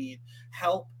 Do you need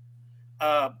help?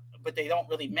 But they don't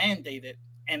really mandate it.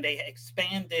 And they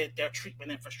expanded their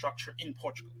treatment infrastructure in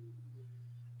Portugal.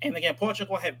 And again,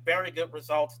 Portugal had very good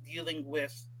results dealing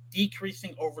with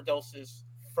decreasing overdoses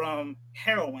from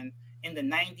heroin in the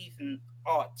 90s and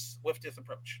aughts with this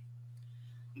approach.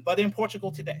 But in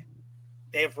Portugal today,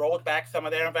 they have rolled back some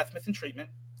of their investments in treatment.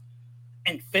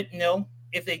 And fentanyl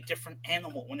is a different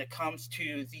animal when it comes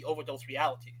to the overdose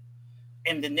reality.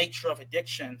 And the nature of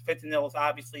addiction, fentanyl is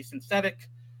obviously synthetic.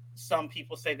 Some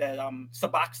people say that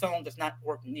Suboxone does not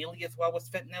work nearly as well as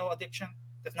fentanyl addiction.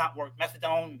 Does not work.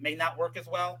 Methadone may not work as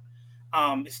well.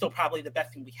 It's still probably the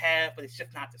best thing we have, but it's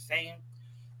just not the same.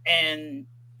 And,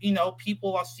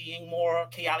 people are seeing more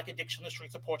chaotic addiction in the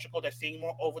streets of Portugal. They're seeing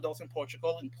more overdose in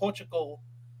Portugal. In Portugal,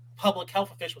 public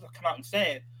health officials have come out and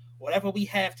said, whatever we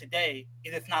have today,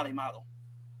 it is not a model.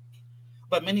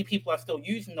 But many people are still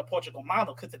using the Portugal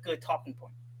model because it's a good talking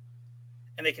point.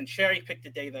 And they can cherry pick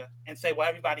the data and say, well,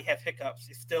 everybody has hiccups.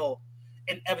 It's still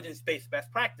an evidence-based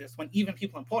best practice when even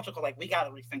people in Portugal are like, we got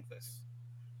to rethink this,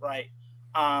 right?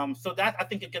 So that's, I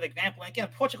think, a good example. And again,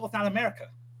 Portugal's not America.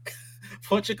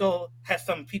 Portugal has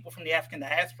some people from the African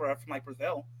diaspora from like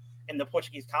Brazil and the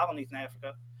Portuguese colonies in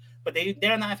Africa. But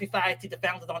they're not a society that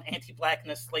founded on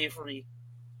anti-blackness, slavery,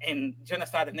 and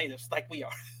genocide of natives like we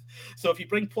are. So if you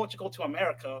bring Portugal to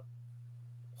America,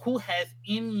 who has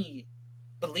any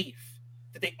belief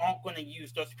that they aren't going to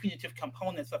use those punitive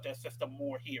components of their system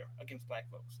more here against Black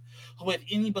folks? Who has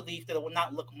any belief that it will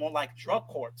not look more like drug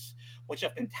courts, which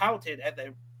have been touted as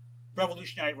a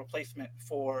revolutionary replacement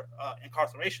for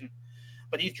incarceration?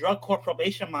 But these drug court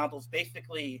probation models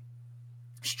basically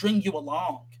string you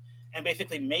along and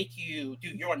basically make you do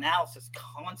your analysis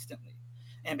constantly,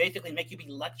 and basically make you be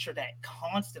lectured at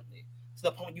constantly to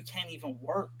the point you can't even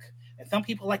work. And some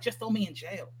people are like, just throw me in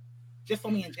jail. Just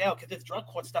throw me in jail because this drug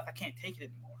court stuff, I can't take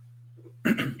it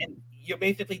anymore. And you're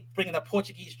basically bringing a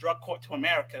Portuguese drug court to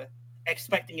America,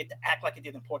 expecting it to act like it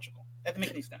did in Portugal. That doesn't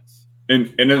make any sense.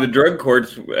 And in the drug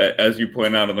courts, as you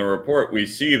point out in the report, we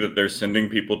see that they're sending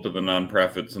people to the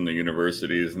nonprofits and the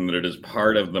universities, and that it is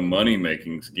part of the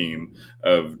money-making scheme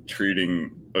of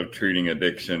treating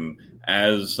addiction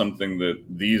as something that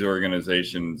these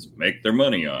organizations make their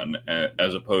money on,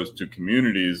 as opposed to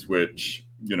communities which,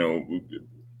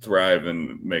 thrive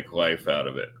and make life out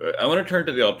of it. I want to turn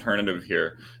to the alternative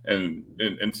here and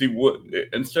see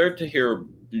and start to hear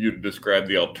you describe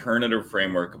the alternative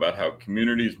framework about how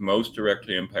communities most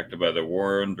directly impacted by the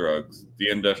war on drugs,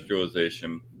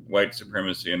 deindustrialization, white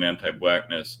supremacy, and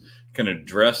anti-Blackness can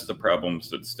address the problems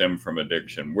that stem from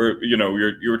addiction.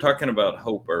 You were talking about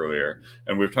hope earlier,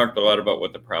 and we've talked a lot about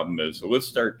what the problem is. So let's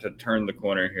start to turn the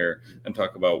corner here and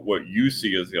talk about what you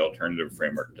see as the alternative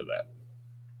framework to that.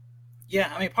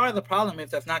 Yeah, I mean, part of the problem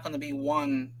is there's not going to be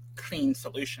one clean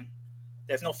solution.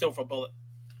 There's no silver bullet.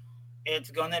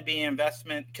 It's going to be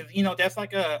investment because, there's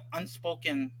like a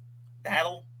unspoken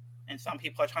battle, and some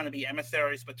people are trying to be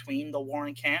emissaries between the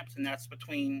warring camps, and that's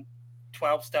between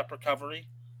 12-step recovery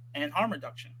and harm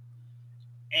reduction.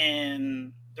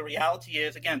 And the reality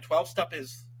is, again, 12-step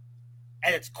is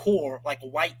at its core like a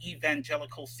white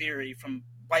evangelical theory from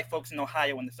white folks in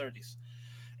Ohio in the 30s.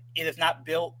 It is not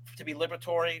built to be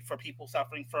liberatory for people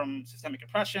suffering from systemic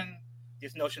oppression.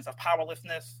 These notions of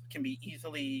powerlessness can be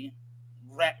easily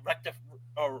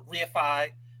reified,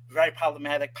 very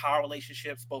problematic power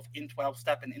relationships, both in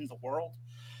 12-step and in the world.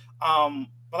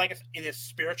 But like I said, it is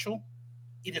spiritual,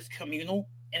 it is communal,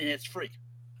 and it is free.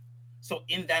 So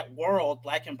in that world,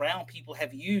 Black and brown people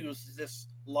have used this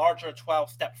larger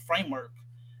 12-step framework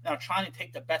and are trying to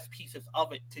take the best pieces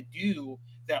of it to do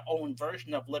their own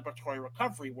version of liberatory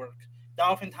recovery work that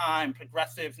oftentimes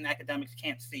progressives and academics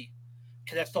can't see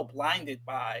because they're so blinded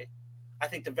by, I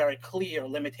think, the very clear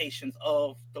limitations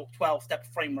of the 12-step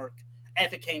framework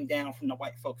as it came down from the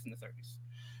white folks in the 30s.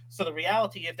 So the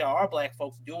reality is there are Black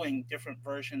folks doing different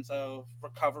versions of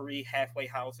recovery halfway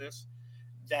houses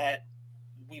that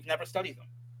we've never studied them.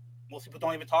 Most people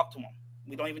don't even talk to them.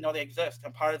 We don't even know they exist.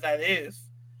 And part of that is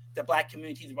the Black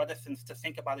community's reticence to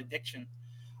think about addiction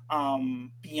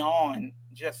beyond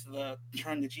just the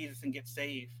turn to Jesus and get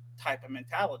saved type of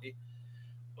mentality.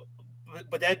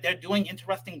 But they're doing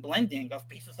interesting blending of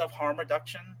pieces of harm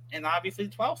reduction and obviously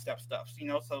 12-step stuff.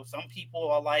 So some people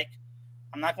are like,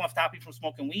 I'm not going to stop you from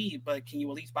smoking weed, but can you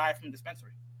at least buy it from the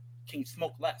dispensary? Can you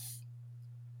smoke less?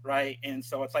 Right? And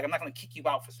so it's like, I'm not going to kick you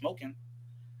out for smoking.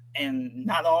 And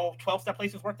not all 12-step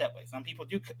places work that way. Some people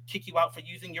do kick you out for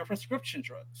using your prescription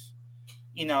drugs.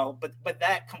 But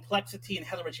that complexity and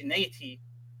heterogeneity,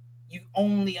 you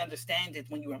only understand it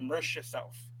when you immerse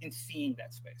yourself in seeing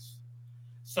that space.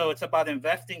 So it's about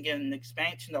investing in an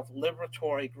expansion of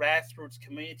liberatory, grassroots,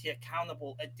 community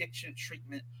accountable addiction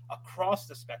treatment across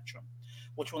the spectrum,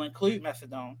 which will include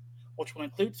methadone, which will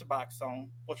include Suboxone,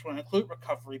 which will include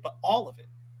recovery, but all of it.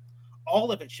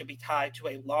 All of it should be tied to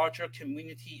a larger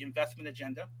community investment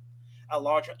agenda, a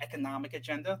larger economic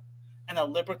agenda, and a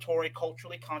liberatory,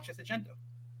 culturally conscious agenda.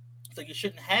 So you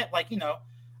shouldn't have,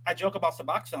 I joke about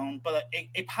Suboxone, but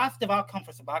a positive outcome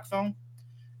for Suboxone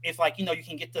is you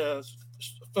can get the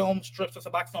film strips of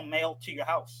Suboxone mailed to your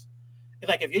house. It's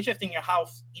like if you're just in your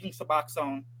house eating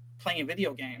Suboxone, playing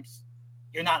video games,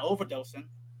 you're not overdosing.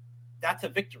 That's a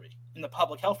victory in the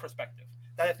public health perspective.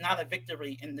 That is not a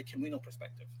victory in the communal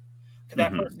perspective. Because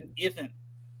that person isn't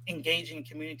engaging in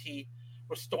community,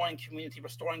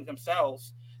 restoring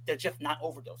themselves. They're just not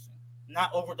overdosing.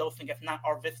 Not overdosing is not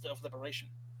our vista of liberation.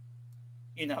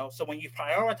 So when you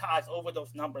prioritize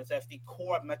overdose numbers as the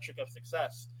core metric of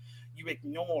success, you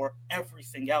ignore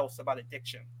everything else about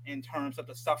addiction in terms of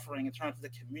the suffering, in terms of the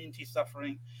community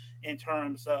suffering, in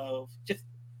terms of just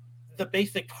the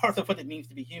basic parts of what it means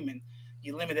to be human.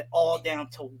 You limit it all down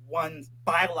to one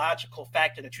biological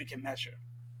factor that you can measure.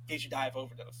 Did you die of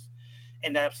overdose?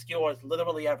 And that obscures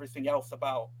literally everything else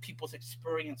about people's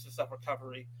experiences of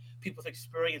recovery, people's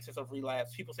experiences of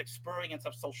relapse, people's experience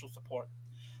of social support,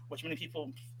 which many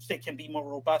people say can be more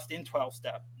robust in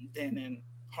 12-step than in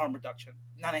harm reduction.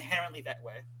 Not inherently that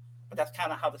way, but that's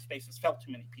kind of how the space has felt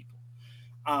to many people.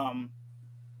 And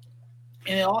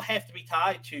it all has to be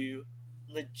tied to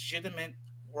legitimate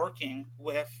working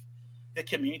with the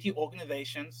community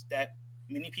organizations that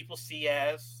many people see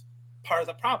as part of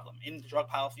the problem in the drug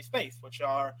policy space, which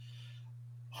are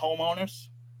homeowners,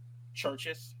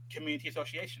 churches, community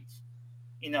associations.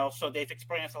 So they've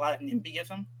experienced a lot of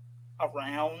NIMBYism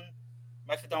around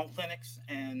methadone clinics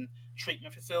and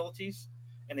treatment facilities,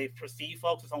 and they perceive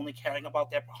folks as only caring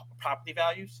about their property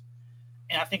values.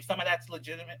 And I think some of that's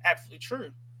legitimate, absolutely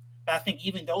true. But I think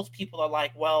even those people are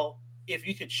like, well, if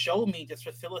you could show me this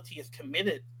facility is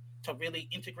committed to really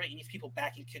integrating these people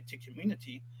back into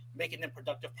community, making them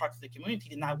productive parts of the community,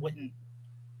 then I wouldn't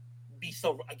be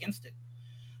so against it.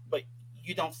 But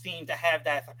you don't seem to have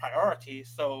that as a priority,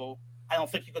 so I don't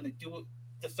think you're going to do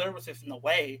the services in a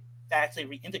way that actually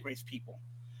reintegrates people.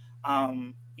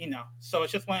 So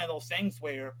it's just one of those things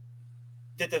where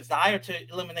the desire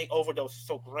to eliminate overdose is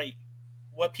so great.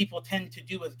 What people tend to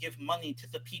do is give money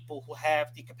to the people who have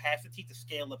the capacity to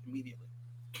scale up immediately.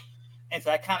 And so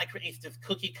that kind of creates this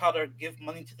cookie cutter, give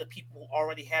money to the people who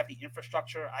already have the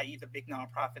infrastructure, i.e., the big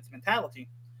nonprofits mentality.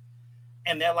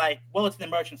 And they're like, well, it's an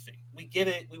emergency. We get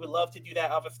it. We would love to do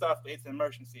that other stuff, but it's an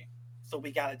emergency. So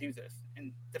we got to do this.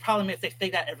 And the problem is they say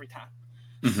that every time.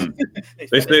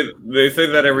 Mm-hmm. They say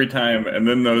that every time, and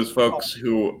then those folks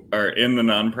who are in the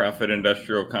nonprofit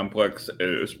industrial complex,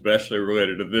 especially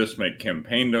related to this, make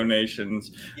campaign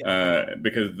donations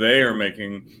because they are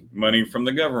making money from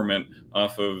the government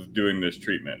off of doing this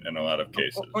treatment in a lot of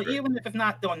cases. Or even if it's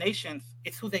not donations,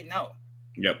 it's who they know.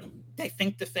 Yep. They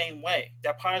think the same way.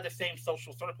 They're part of the same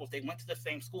social circles. They went to the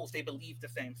same schools. They believe the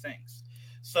same things.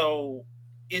 So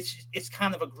it's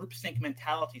kind of a groupthink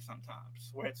mentality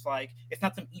sometimes, where it's like it's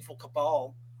not some evil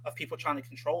cabal of people trying to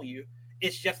control you.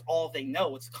 It's just all they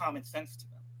know. It's common sense to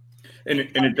them.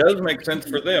 And it does make sense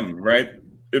for them, right?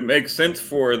 It makes sense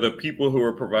for the people who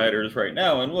are providers right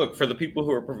now. And look, for the people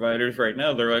who are providers right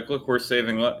now, they're like, look, we're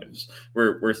saving lives.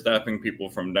 We're stopping people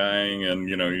from dying, and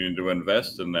you need to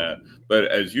invest in that.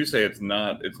 But as you say, it's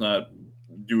not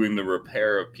doing the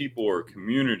repair of people or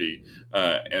community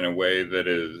in a way that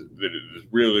is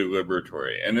really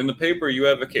liberatory. And in the paper, you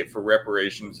advocate for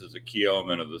reparations as a key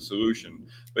element of the solution,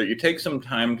 but you take some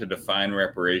time to define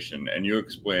reparation, and you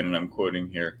explain, and I'm quoting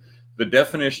here, the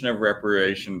definition of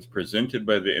reparations presented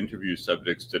by the interview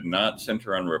subjects did not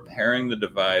center on repairing the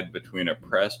divide between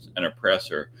oppressed and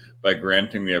oppressor by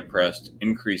granting the oppressed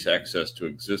increased access to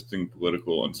existing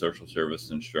political and social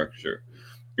service infrastructure,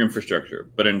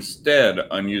 but instead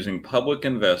on using public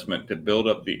investment to build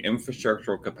up the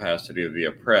infrastructural capacity of the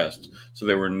oppressed so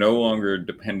they were no longer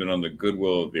dependent on the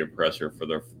goodwill of the oppressor for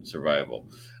their survival.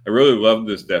 I really love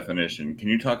this definition. Can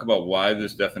you talk about why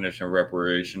this definition of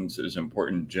reparations is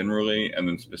important generally and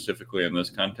then specifically in this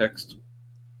context?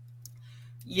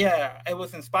 Yeah, it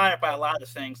was inspired by a lot of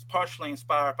things, partially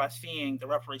inspired by seeing the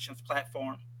reparations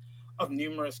platform of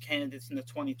numerous candidates in the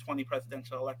 2020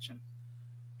 presidential election.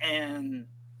 And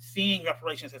seeing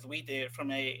reparations as we did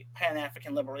from a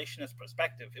Pan-African liberationist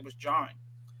perspective, it was jarring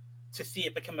to see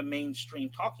it become a mainstream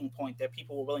talking point that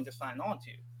people were willing to sign on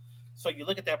to. So you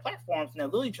look at their platforms, and they're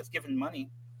literally just giving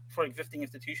money for existing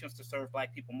institutions to serve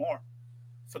Black people more.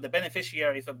 So the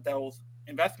beneficiaries of those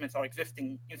investments are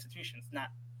existing institutions, not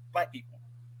Black people.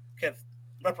 Because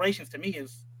reparations to me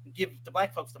is give the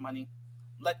Black folks the money,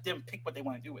 let them pick what they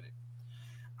want to do with it.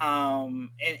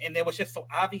 And it was just so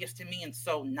obvious to me and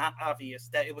so not obvious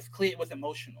that it was clear it was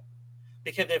emotional.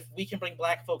 Because if we can bring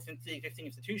Black folks into the existing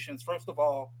institutions, first of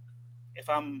all, if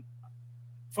I'm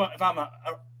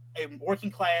a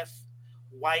working class,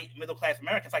 white, middle class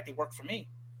American, it's like they work for me.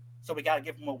 So we got to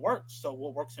give them what works. So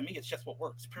what works for me, it's just what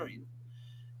works, period.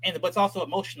 But it's also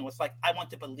emotional. It's like I want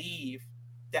to believe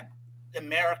that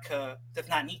America does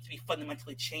not need to be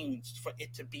fundamentally changed for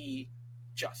it to be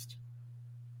just.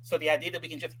 So the idea that we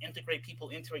can just integrate people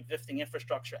into existing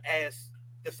infrastructure as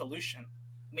the solution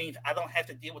means I don't have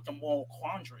to deal with the moral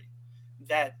quandary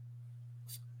that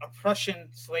oppression,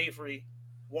 slavery,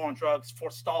 war on drugs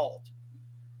forestalled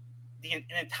an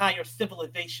entire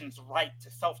civilization's right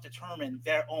to self-determine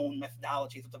their own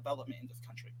methodologies of development in this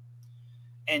country.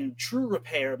 And true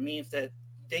repair means that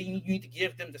they need to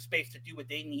give them the space to do what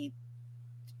they need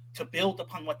to build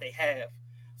upon what they have,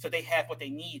 so they have what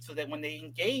they need, so that when they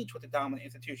engage with the dominant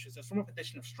institutions, it's from a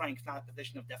position of strength, not a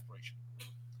position of desperation.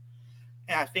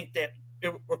 And I think that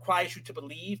it requires you to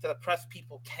believe that oppressed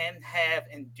people can have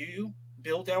and do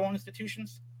build their own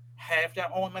institutions, have their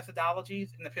own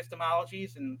methodologies and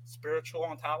epistemologies and spiritual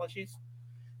ontologies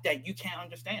that you can't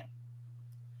understand,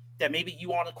 that maybe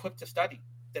you aren't equipped to study,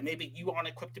 that maybe you aren't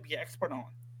equipped to be an expert on.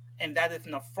 And that is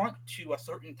an affront to a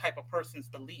certain type of person's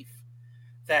belief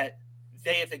that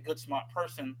they, as a good, smart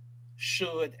person,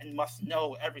 should and must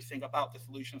know everything about the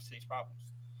solutions to these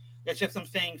problems. There's just some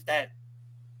things that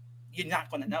you're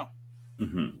not going to know.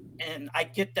 Mm-hmm. And I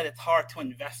get that it's hard to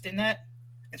invest in that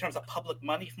in terms of public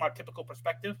money from our typical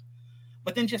perspective,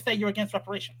 but then just say you're against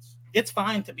reparations. It's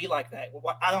fine to be like that.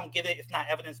 Well, I don't get it. It's not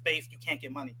evidence-based. You can't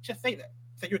get money. Just say that.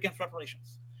 Say you're against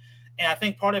reparations. And I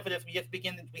think part of it is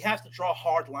we have to draw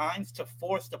hard lines to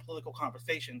force the political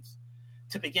conversations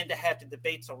to begin to have the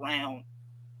debates around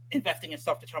investing in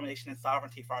self-determination and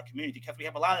sovereignty for our community, because we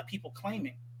have a lot of people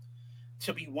claiming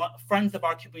to be friends of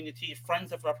our community,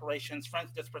 friends of reparations, friends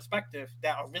of this perspective,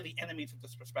 that are really enemies of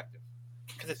this perspective,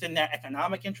 because it's in their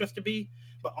economic interest to be.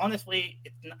 But honestly,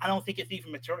 I don't think it's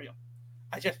even material.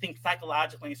 I just think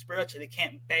psychologically and spiritually, they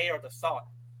can't bear the thought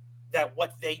that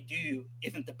what they do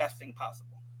isn't the best thing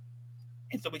possible.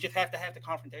 And so we just have to have the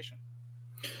confrontation.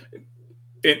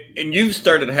 And you've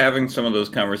started having some of those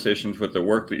conversations with the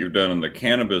work that you've done on the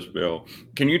cannabis bill.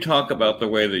 Can you talk about the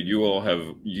way that you all have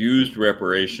used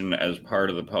reparation as part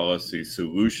of the policy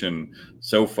solution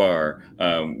so far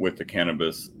with the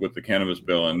cannabis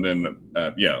bill? And then,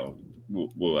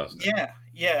 we'll ask that.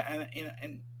 Yeah.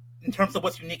 And in terms of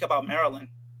what's unique about Maryland,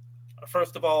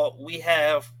 first of all, we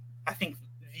have, I think,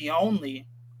 the only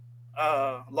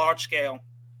large-scale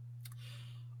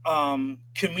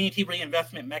community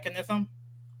reinvestment mechanism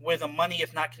where the money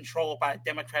is not controlled by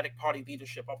Democratic Party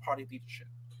leadership or party leadership.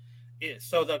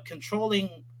 So the controlling,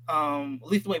 at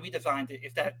least the way we designed it,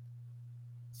 is that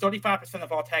 35%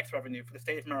 of all tax revenue for the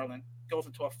state of Maryland goes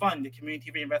into a fund, the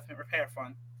Community Reinvestment Repair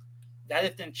Fund. That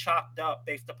is then chopped up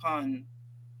based upon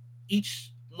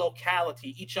each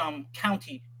locality, each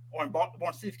county, or in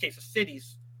Baltimore City's case, a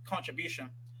city's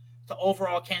contribution to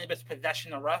overall cannabis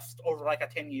possession arrest over like a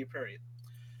 10-year period.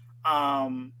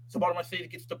 So Baltimore City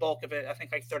gets the bulk of it. I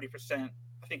think like 30%.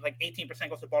 I think like 18%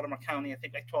 goes to Baltimore County. I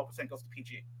think like 12% goes to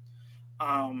PG.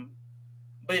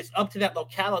 But it's up to that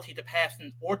locality to pass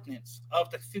an ordinance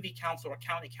of the city council or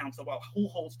county council about who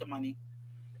holds the money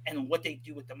and what they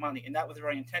do with the money. And that was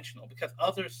very intentional, because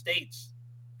other states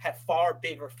have far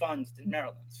bigger funds than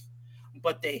Maryland's,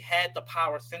 but they had the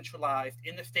power centralized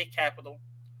in the state capitol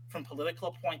from political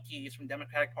appointees from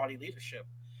Democratic Party leadership.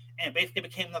 And it basically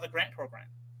became another grant program.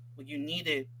 You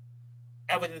needed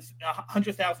evidence,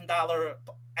 $100,000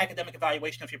 academic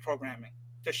evaluation of your programming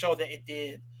to show that it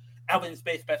did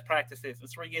evidence-based best practices, and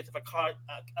 3 years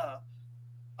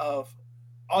of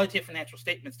audited financial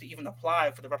statements to even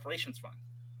apply for the reparations fund.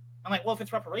 I'm like, well, if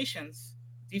it's reparations,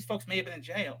 these folks may have been in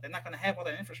jail. They're not going to have all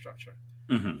that infrastructure.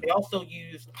 Mm-hmm. They also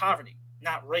used poverty,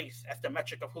 not race, as the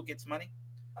metric of who gets money.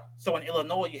 So in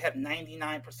Illinois, you have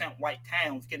 99% white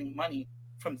towns getting money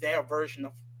from their version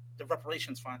of the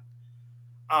reparations fund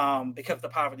because of the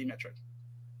poverty metric.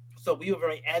 So we were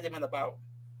very adamant about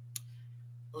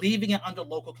leaving it under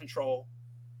local control.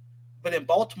 But in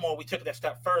Baltimore, we took it a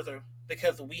step further,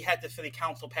 because we had the city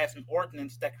council pass an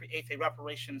ordinance that creates a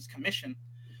reparations commission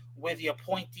where the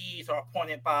appointees are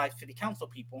appointed by city council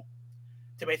people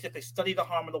to basically study the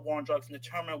harm of the war on drugs and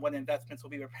determine when investments will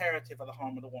be reparative of the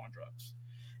harm of the war on drugs.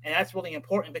 And that's really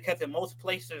important, because in most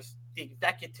places, the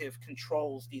executive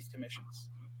controls these commissions.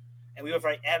 And we were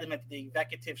very adamant that the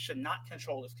executive should not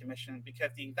control this commission,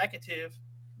 because the executive,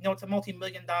 it's a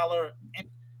multi-million-dollar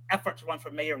effort to run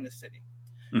for mayor in the city.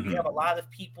 Mm-hmm. You have a lot of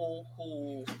people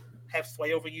who have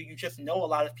sway over you. You just know a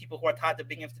lot of people who are tied to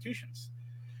big institutions.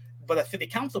 But a city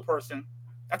council person,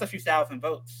 that's a few thousand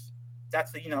votes.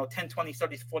 That's $10, $20, $30,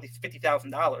 $40,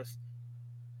 $50,000.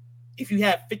 If you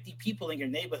have 50 people in your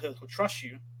neighborhood who trust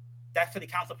you, that city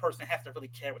council person has to really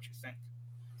care what you think.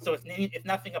 So it's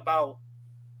nothing about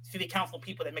city council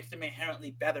people that makes them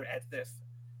inherently better at this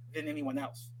than anyone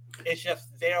else. It's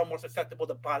just they're more susceptible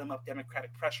to bottom-up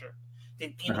democratic pressure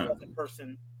than any other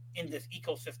person in this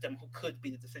ecosystem who could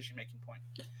be the decision-making point.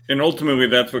 And ultimately,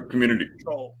 that's what community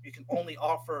control. You can only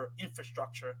offer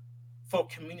infrastructure for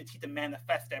community to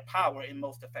manifest their power in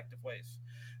most effective ways.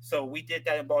 So we did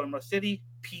that in Baltimore City.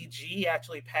 PG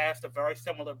actually passed a very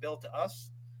similar bill to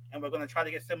us, and we're going to try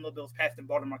to get similar bills passed in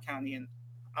Baltimore County and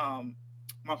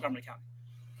Montgomery County.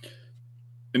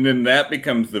 And then that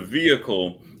becomes the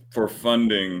vehicle for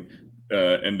funding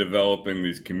and developing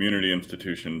these community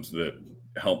institutions that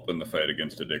help in the fight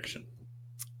against addiction.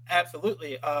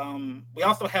 Absolutely. We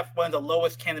also have one of the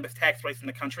lowest cannabis tax rates in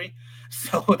the country.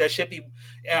 So there should be,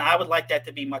 I would like that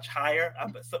to be much higher.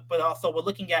 But also we're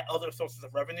looking at other sources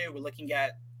of revenue. We're looking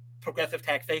at progressive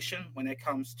taxation when it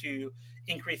comes to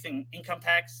increasing income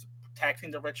tax,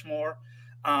 taxing the rich more,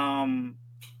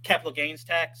 capital gains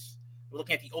tax. We're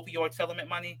looking at the opioid settlement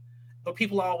money. But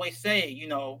people always say,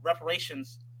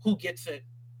 reparations, who gets it?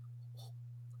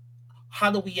 How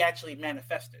do we actually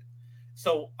manifest it?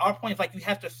 So our point is you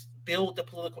have to build the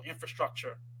political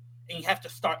infrastructure, and you have to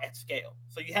start at scale.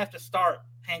 So you have to start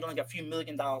handling a few $1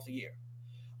 million a year,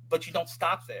 but you don't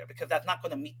stop there, because that's not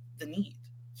going to meet the need.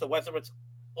 So whether it's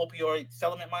opioid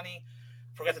settlement money,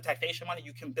 progressive taxation money,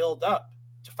 you can build up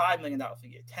to $5 million a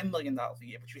year, $10 million a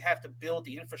year, but you have to build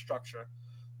the infrastructure,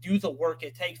 do the work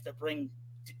it takes to bring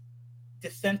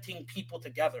dissenting people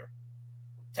together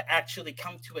to actually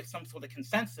come to some sort of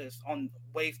consensus on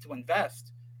ways to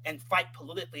invest and fight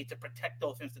politically to protect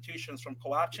those institutions from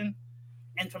co-option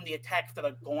and from the attacks that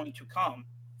are going to come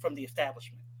from the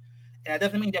establishment. And that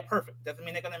doesn't mean they're perfect. It doesn't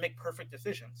mean they're going to make perfect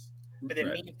decisions, but it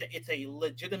means that it's a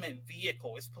legitimate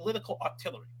vehicle. It's political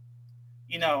artillery.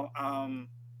 You know,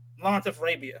 Lawrence of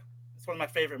Arabia. It's one of my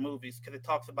favorite movies because it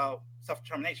talks about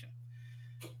self-determination.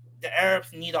 The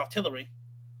Arabs need artillery,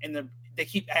 and they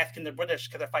keep asking the British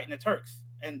because they're fighting the Turks.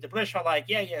 And the British are like,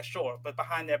 yeah, sure. But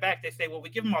behind their back, they say, well, we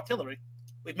give them artillery.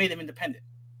 We've made them independent,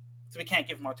 so we can't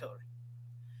give them artillery.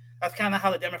 That's kind of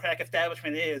how the democratic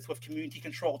establishment is with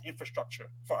community-controlled infrastructure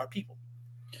for our people.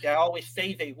 They always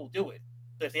say they will do it,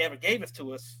 but if they ever gave it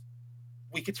to us,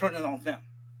 we could turn it on them.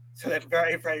 So they're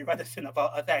very, very reticent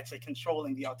about us actually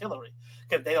controlling the artillery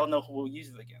because they don't know who we'll use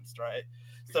it against, right?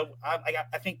 So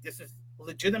I think this is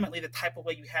legitimately the type of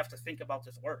way you have to think about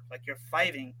this work. Like you're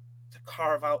fighting to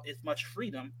carve out as much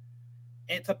freedom,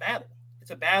 and it's a battle.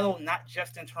 It's a battle not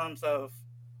just in terms of,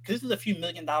 because this is a few $1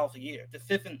 million a year. This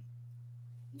isn't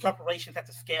reparations at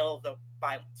the scale of the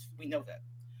violence. We know that.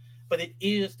 But it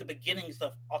is the beginnings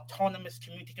of autonomous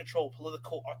community-controlled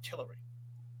political artillery.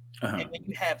 Uh-huh. And when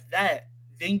you have that,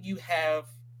 then you have,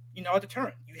 a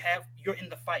deterrent. You're in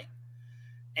the fight.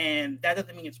 And that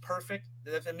doesn't mean it's perfect.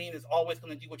 That doesn't mean it's always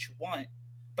going to do what you want.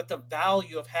 But the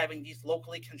value of having these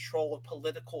locally controlled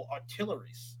political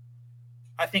artilleries,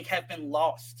 I think, have been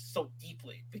lost so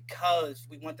deeply because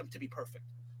we want them to be perfect.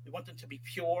 We want them to be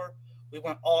pure. We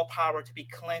want all power to be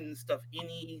cleansed of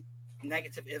any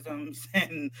negative isms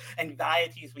and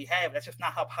anxieties we have. That's just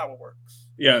not how power works.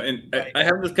 Yeah, and right? I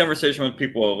have this conversation with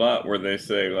people a lot where they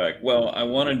say, like, well, I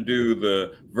want to do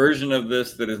the version of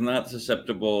this that is not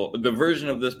susceptible, the version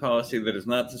of this policy that is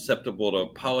not susceptible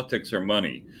to politics or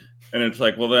money. And it's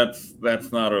like, well, that's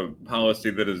not a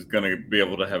policy that is going to be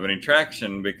able to have any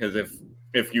traction, because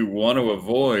if you want to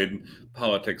avoid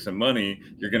politics and money,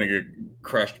 you're going to get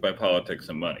crushed by politics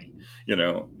and money.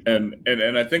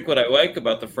 And I think what I like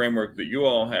about the framework that you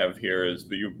all have here is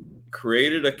that you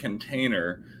created a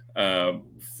container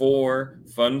for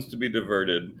funds to be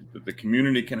diverted, that the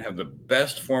community can have the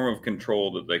best form of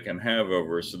control that they can have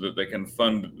over, so that they can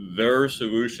fund their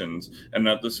solutions and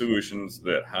not the solutions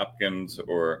that Hopkins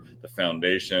or the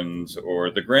foundations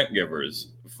or the grant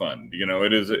givers fund.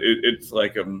 It's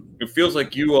like it feels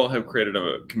like you all have created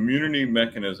a community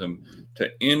mechanism to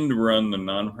end run the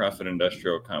nonprofit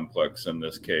industrial complex in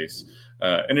this case.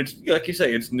 And it's, like you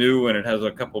say, it's new and it has a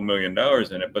couple $1 million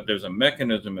in it, but there's a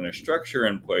mechanism and a structure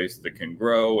in place that can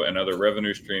grow, and other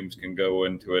revenue streams can go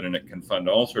into it, and it can fund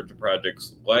all sorts of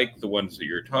projects like the ones that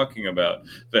you're talking about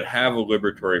that have a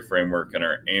liberatory framework and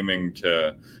are aiming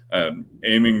to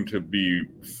be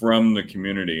from the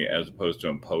community as opposed to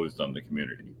imposed on the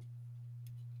community.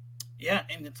 Yeah,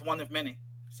 and it's one of many.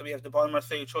 So we have the Baltimore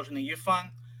City Children and Youth Fund.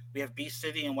 We have B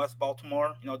City in West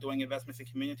Baltimore, doing investments in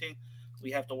community.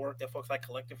 We have the work that folks like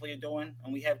Collectively are doing,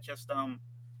 and we have just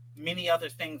many other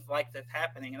things like this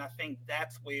happening. And I think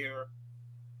that's where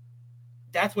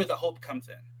the hope comes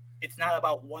in. It's not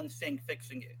about one thing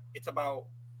fixing it. It's about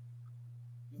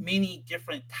many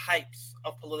different types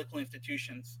of political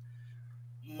institutions,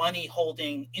 money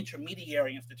holding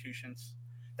intermediary institutions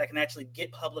that can actually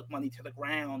get public money to the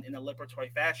ground in a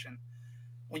liberatory fashion.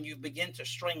 When you begin to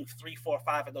string 3, 4,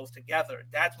 5 of those together,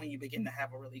 that's when you begin to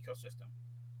have a real ecosystem.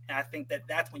 And I think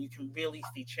that's when you can really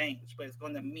see change, but it's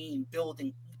going to mean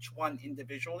building each one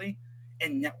individually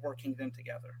and networking them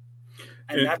together.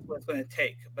 And that's what it's going to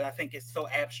take. But I think it's so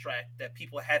abstract that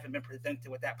people haven't been presented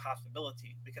with that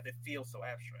possibility because it feels so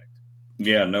abstract.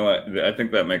 Yeah, no, I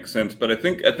think that makes sense. But I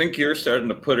think you're starting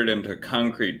to put it into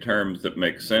concrete terms that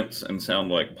make sense and sound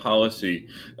like policy,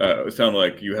 sound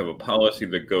like you have a policy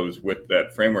that goes with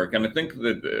that framework. And I think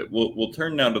that we'll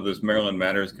turn now to this Maryland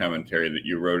Matters commentary that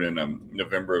you wrote in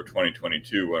November of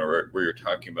 2022, where you're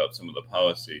talking about some of the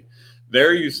policy.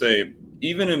 There you say,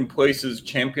 even in places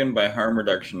championed by harm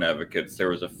reduction advocates, there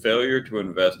was a failure to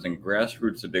invest in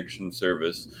grassroots addiction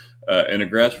service, in a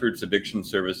grassroots addiction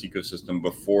service ecosystem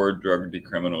before drug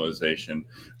decriminalization,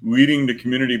 leading to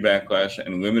community backlash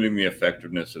and limiting the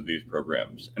effectiveness of these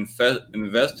programs.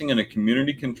 Investing in a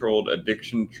community-controlled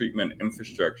addiction treatment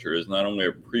infrastructure is not only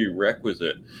a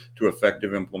prerequisite to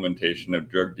effective implementation of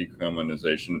drug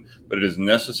decriminalization, but it is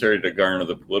necessary to garner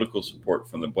the political support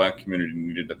from the Black community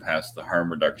needed to pass the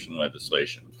harm reduction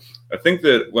legislation. I think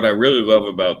that what I really love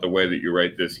about the way that you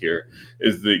write this here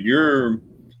is that you're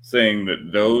saying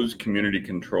that those community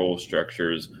control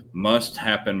structures must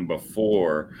happen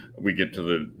before we get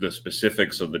to the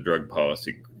specifics of the drug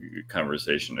policy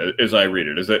conversation, as I read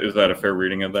it. Is that a fair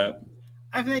reading of that?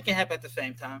 I think it can happen at the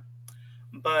same time.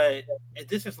 But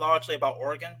this is largely about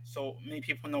Oregon. So many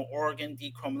people know Oregon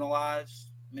decriminalized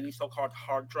many so-called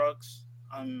hard drugs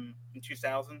in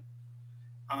 2000.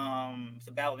 It's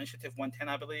a ballot initiative 110,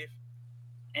 I believe.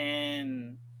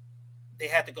 And they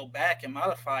had to go back and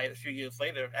modify it a few years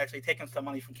later, actually taking some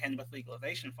money from cannabis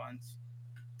legalization funds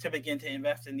to begin to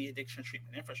invest in the addiction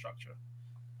treatment infrastructure.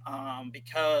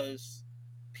 Because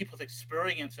people's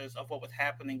experiences of what was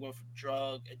happening with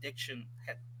drug addiction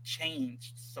had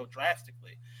changed so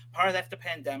drastically. Part of that's the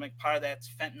pandemic, part of that's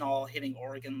fentanyl hitting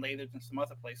Oregon later than some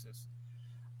other places.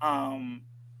 Um,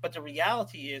 but the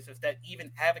reality is that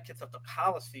even advocates of the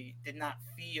policy did not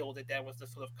feel that there was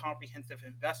this sort of comprehensive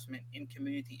investment in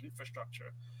community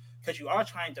infrastructure, because you are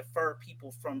trying to defer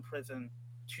people from prison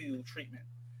to treatment,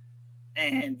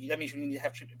 and that means you need to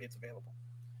have treatment beds available.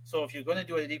 So if you're going to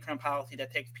do a decrim policy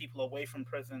that takes people away from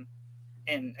prison,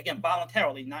 and again,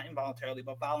 voluntarily, not involuntarily,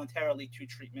 but voluntarily to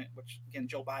treatment, which again,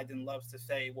 Joe Biden loves to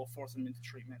say, we'll force them into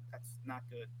treatment. That's not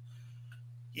good.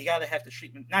 You got to have the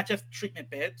treatment, not just treatment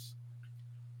beds,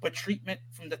 but treatment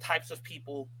from the types of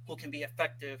people who can be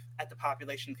effective at the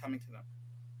population coming to them.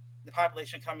 The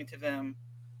population coming to them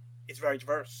is very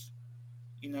diverse.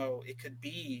 It could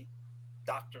be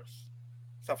doctors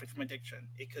suffering from addiction.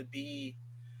 It could be,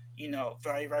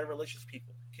 very, very religious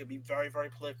people. It could be very, very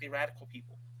politically radical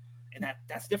people. And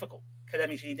that's difficult, because that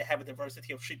means you need to have a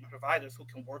diversity of treatment providers who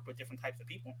can work with different types of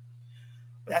people.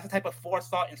 But that's the type of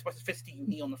forethought and specificity you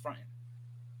need on the front end.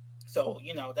 So,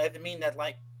 that doesn't mean that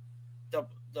like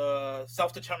the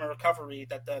self-determined recovery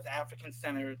that does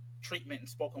African-centered treatment and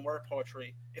spoken word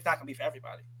poetry is not going to be for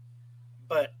everybody.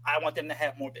 But I want them to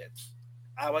have more beds.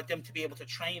 I want them to be able to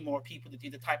train more people to do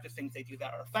the type of things they do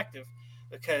that are effective.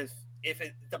 Because if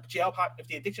the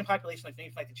addiction population is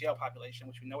things like the jail population,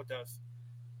 which we know it does,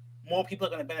 more people are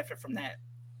going to benefit from that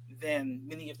than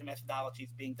many of the methodologies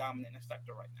being dominant in the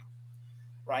sector right now.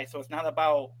 Right? So it's not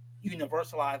about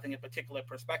universalizing a particular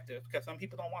perspective, because some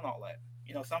people don't want all that.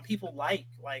 Some people like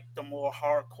the more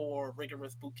hardcore,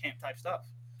 rigorous boot camp type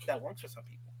stuff that works for some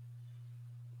people.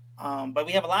 But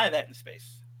we have a lot of that in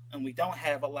space, and we don't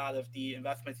have a lot of the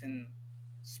investments in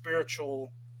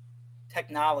spiritual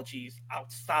technologies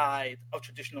outside of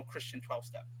traditional Christian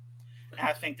 12-step. And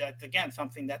I think that's, again,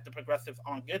 something that the progressives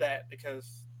aren't good at,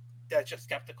 because they're just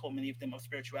skeptical, many of them, of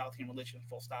spirituality and religion,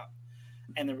 full stop.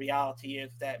 And the reality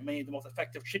is that many of the most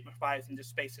effective treatment providers in this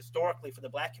space historically for the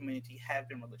Black community have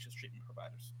been religious treatment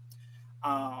providers.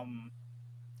 And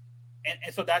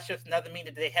so that's just doesn't mean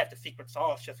that they have the secret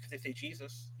sauce just because they say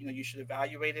Jesus. You should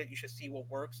evaluate it. You should see what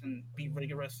works and be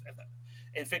rigorous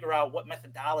and figure out what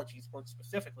methodologies work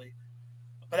specifically.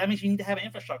 But that means you need to have an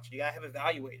infrastructure. You got to have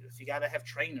evaluators. You got to have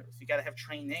trainers. You got to have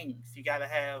trainings. You got to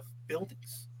have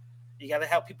buildings. You got to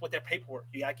help people with their paperwork.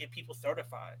 You got to get people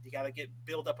certified. You got to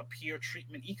build up a peer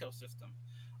treatment ecosystem.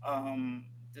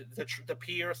 The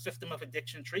peer system of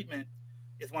addiction treatment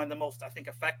is one of the most, I think,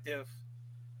 effective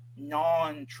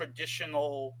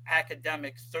non-traditional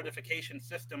academic certification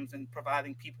systems in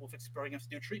providing people with experience to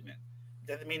do treatment.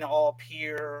 Doesn't mean that all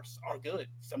peers are good.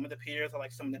 Some of the peers are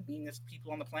like some of the meanest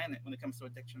people on the planet when it comes to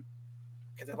addiction,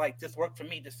 because they're like, this worked for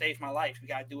me to save my life. You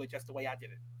got to do it just the way I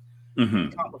did it. Mm-hmm.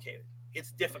 It's complicated.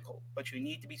 It's difficult, but you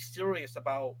need to be serious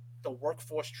about the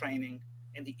workforce training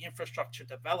and the infrastructure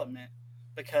development,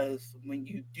 because when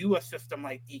you do a system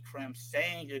like decrim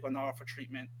saying you're going to offer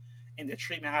treatment, and the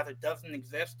treatment either doesn't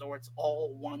exist or it's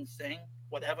all one thing,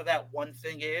 whatever that one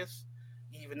thing is,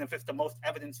 even if it's the most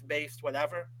evidence-based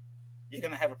whatever, you're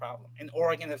going to have a problem. And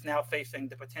Oregon is now facing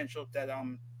the potential that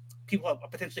people are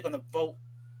potentially going to vote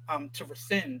to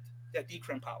rescind that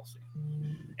decrim policy.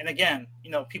 And again,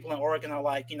 people in Oregon are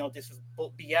like, this is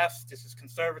BS, this is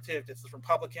conservative, this is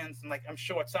Republicans, and like, I'm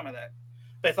sure it's some of that.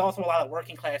 But it's also a lot of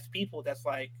working class people that's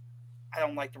like, I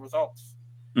don't like the results.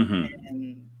 Mm-hmm.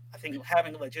 And I think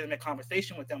having a legitimate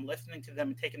conversation with them, listening to them,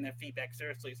 and taking their feedback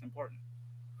seriously is important.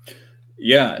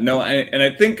 Yeah, no,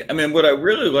 I think, what I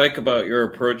really like about your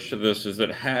approach to this is that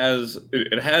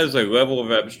it has a level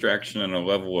of abstraction and a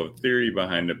level of theory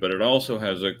behind it, but it also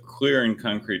has a clear and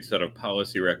concrete set of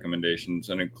policy recommendations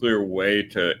and a clear way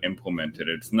to implement it.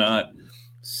 It's not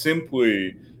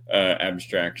simply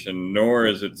abstraction, nor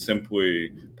is it simply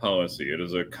policy. It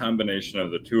is a combination of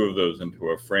the two of those into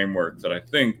a framework that I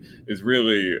think is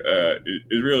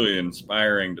really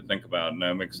inspiring to think about. And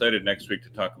I'm excited next week to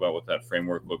talk about what that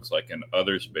framework looks like in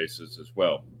other spaces as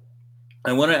well.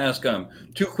 I want to ask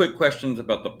two quick questions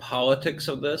about the politics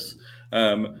of this.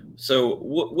 So,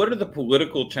 what are the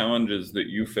political challenges that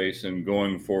you face in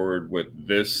going forward with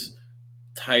this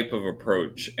type of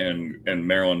approach in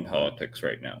Maryland politics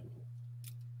right now?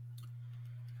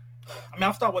 I mean,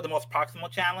 I'll start with the most proximal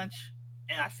challenge,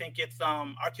 and I think it's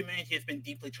our community has been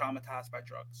deeply traumatized by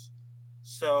drugs.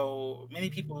 So many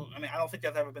people, I mean, I don't think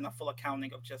there's ever been a full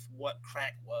accounting of just what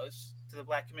crack was to the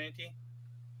black community.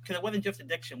 Because it wasn't just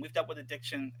addiction. We've dealt with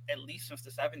addiction at least since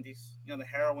the 70s. You know, the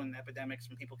heroin epidemics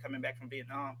from people coming back from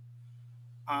Vietnam.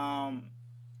 Um,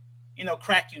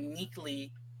 crack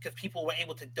uniquely because people were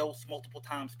able to dose multiple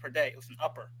times per day. It was an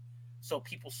upper. So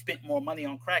people spent more money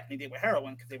on crack than they did with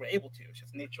heroin because they were able to. It's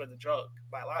just the nature of the drug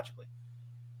biologically.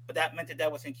 But that meant that there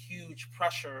was a huge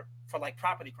pressure for like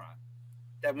property crime.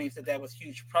 That means that there was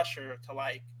huge pressure to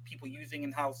like people using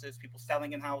in houses, people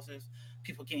selling in houses,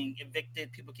 people getting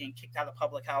evicted, people getting kicked out of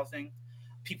public housing,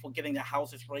 people getting their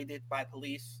houses raided by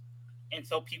police. And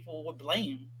so people would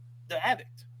blame the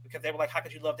addict because they were like, how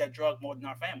could you love that drug more than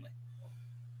our family?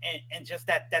 And just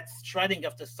that shredding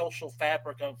of the social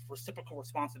fabric of reciprocal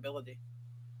responsibility.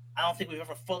 I don't think we've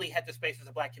ever fully had the space as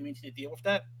a black community to deal with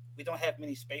that. We don't have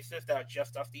many spaces that are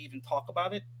just us to even talk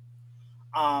about it.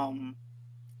 Um,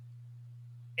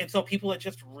 and so people are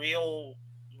just real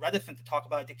reticent to talk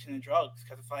about addiction and drugs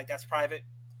because it's like that's private,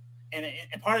 and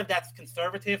part of that's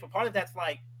conservative, but part of that's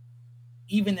like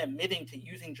even admitting to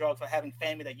using drugs or having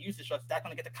family that uses drugs. Is that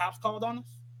going to get the cops called on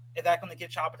us? Is that going to get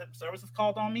child protective services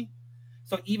called on me?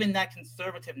 So even that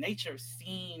conservative nature is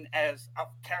seen as a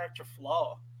character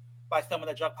flaw by some of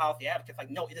the drug policy advocates. Like,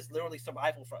 no, it is literally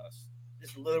survival for us.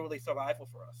 It's literally survival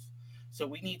for us. So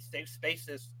we need safe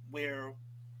spaces where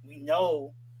we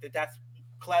know that that's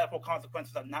collateral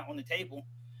consequences are not on the table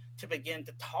to begin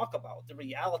to talk about the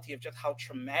reality of just how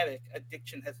traumatic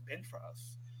addiction has been for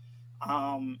us.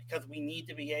 Because we need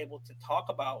to be able to talk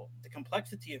about the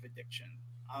complexity of addiction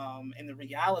and the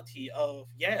reality of,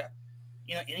 yeah,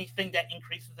 anything that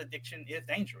increases addiction is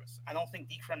dangerous. I don't think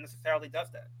decrim necessarily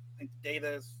does that. I think the data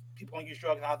is people don't use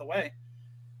drugs out of the way.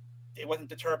 They wasn't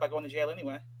deterred by going to jail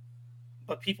anyway.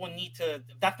 But people need to,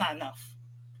 that's not enough.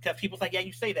 Because people's like, yeah,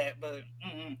 you say that, but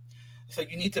mm-mm. So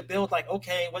you need to build like,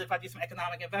 okay, what if I do some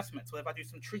economic investments? What if I do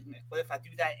some treatment? What if I do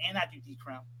that and I do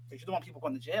decrim? Because you don't want people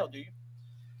going to jail, do you?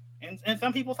 And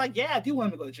some people's like, yeah, I do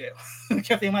want them to go to jail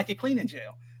because they might get clean in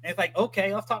jail. And it's like,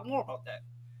 okay, let's talk more about that.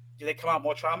 Do they come out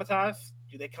more traumatized?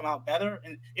 Do they come out better?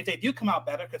 And if they do come out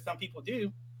better, because some people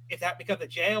do, is that because of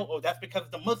jail or that's because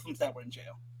of the Muslims that were in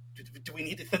jail? Do we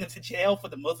need to send them to jail for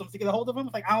the Muslims to get a hold of them?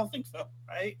 It's like, I don't think so,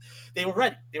 right? They were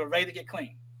ready. They were ready to get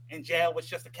clean. And jail was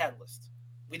just a catalyst.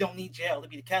 We don't need jail to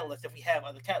be the catalyst if we have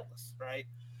other catalysts, right?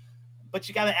 But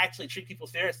you got to actually treat people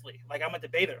seriously. Like, I'm a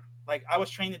debater. Like, I was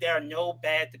trained that there are no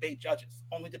bad debate judges,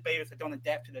 only debaters that don't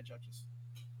adapt to their judges.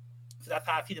 So that's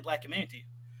how I see the black community.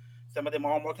 Some of them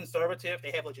are more conservative.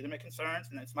 They have legitimate concerns,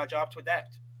 and it's my job to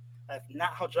adapt. That's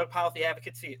not how drug policy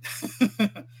advocates see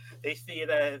it. They see it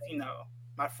as,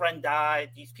 my friend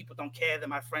died. These people don't care that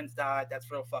my friends died.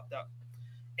 That's real fucked up.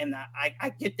 And I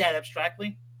get that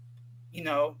abstractly,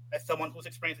 as someone who's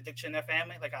experienced addiction in their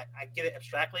family. Like, I get it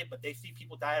abstractly, but they see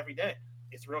people die every day.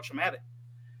 It's real traumatic.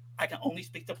 I can only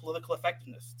speak to political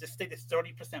effectiveness. This state is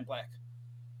 30% black.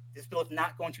 This bill is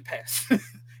not going to pass.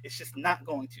 It's just not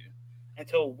going to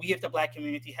until we as the black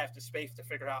community have the space to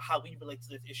figure out how we relate to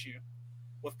this issue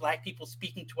with black people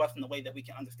speaking to us in the way that we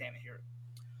can understand and hear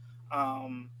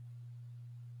it.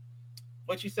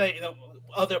 What you say,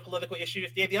 other political issues.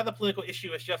 The other political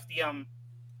issue is just the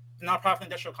nonprofit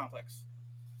industrial complex,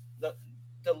 the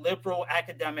the liberal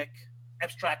academic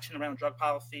abstraction around drug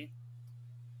policy.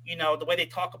 The way they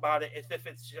talk about it is if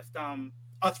it's just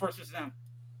us versus them,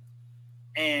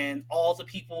 and all the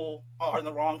people are on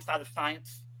the wrong side of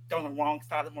science, they're on the wrong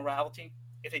side of morality.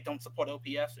 If they don't support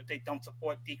OPS, if they don't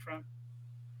support decrim,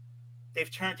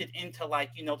 they've turned it into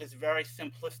like this very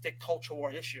simplistic culture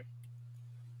war issue.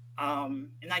 And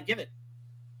I get it.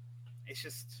 It's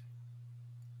just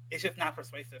it's just not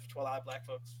persuasive to a lot of black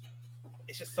folks.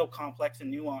 It's just so complex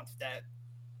and nuanced that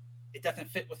it doesn't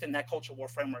fit within that culture war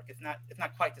framework. It's not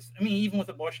quite this. I mean, even with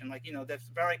abortion, like there's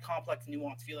very complex,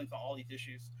 nuanced feelings on all these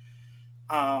issues.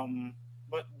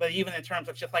 But even in terms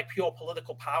of just like pure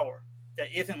political power, there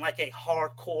isn't like a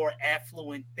hardcore,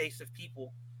 affluent base of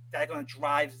people that are going to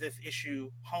drive this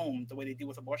issue home the way they do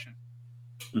with abortion.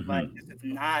 Like, Mm-hmm. this is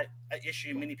not an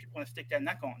issue many people want to stick their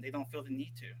neck on. They don't feel the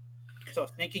need to. So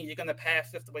thinking you're going to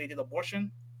pass this the way they did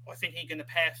abortion, or thinking you're going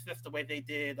to pass this the way they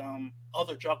did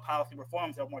other drug policy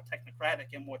reforms that are more technocratic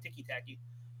and more ticky tacky,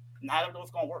 neither of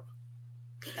those going to work.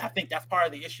 And I think that's part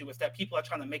of the issue is that people are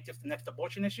trying to make this the next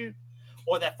abortion issue,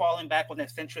 or they're falling back on their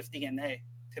centrist DNA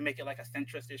to make it like a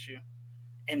centrist issue.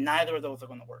 And neither of those are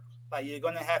going to work. Like, you're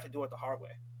going to have to do it the hard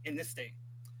way in this state.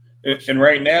 And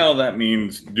right now, that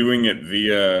means doing it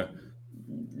via,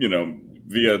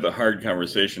 via the hard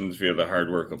conversations, via the hard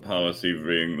work of policy,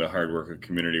 via the hard work of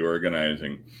community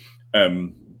organizing.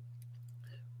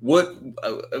 What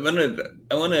I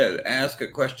want to ask a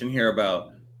question here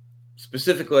about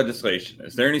specific legislation.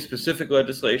 Is there any specific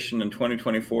legislation in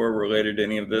 2024 related to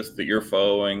any of this that you're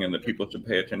following and that people should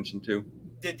pay attention to?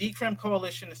 The Decrim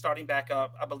Coalition is starting back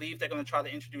up. I believe they're going to try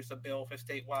to introduce a bill for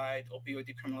statewide opioid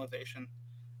decriminalization.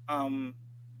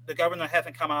 The governor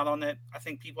hasn't come out on it. I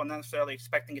think people are not necessarily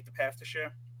expecting it to pass this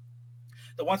year.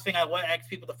 The one thing I want to ask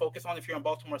people to focus on if you're in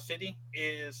Baltimore City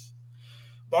is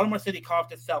Baltimore City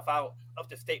carved itself out of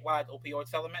the statewide opioid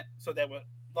settlement. So there were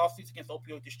lawsuits against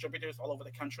opioid distributors all over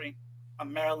the country.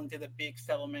 Maryland did a big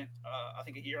settlement, I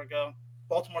think a year ago.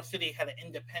 Baltimore City had an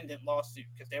independent lawsuit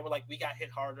because they were like, we got hit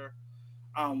harder.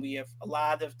 We have a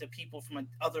lot of the people from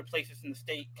other places in the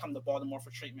state come to Baltimore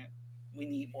for treatment. We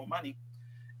need more money.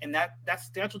 And that's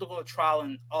scheduled to go to trial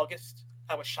in August.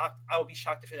 I would be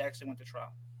shocked if it actually went to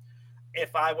trial.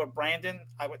 If I were Brandon,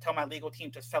 I would tell my legal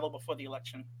team to settle before the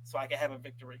election so I could have a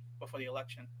victory before the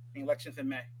election. The election's in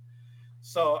May.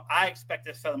 So I expect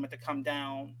this settlement to come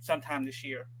down sometime this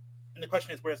year. And the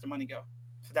question is, where's the money go?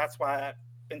 So that's why I've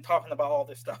been talking about all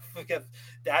this stuff, because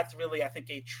that's really, I think,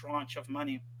 a tranche of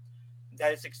money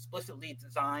that is explicitly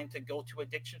designed to go to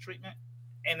addiction treatment.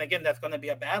 And again, that's going to be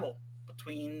a battle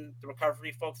between the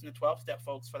recovery folks and the 12-step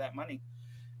folks for that money.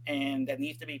 And there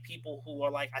needs to be people who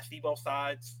are like, I see both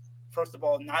sides. First of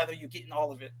all, neither you getting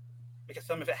all of it, because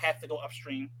some of it has to go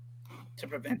upstream to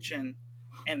prevention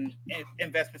and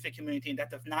investments in community. And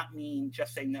that does not mean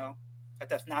just say no. That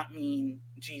does not mean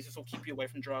Jesus will keep you away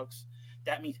from drugs.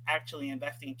 That means actually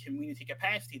investing in community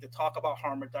capacity to talk about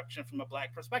harm reduction from a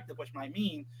Black perspective, which might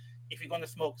mean if you're going to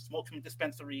smoke from a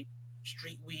dispensary,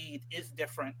 street weed is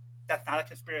different. That's not a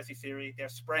conspiracy theory. They're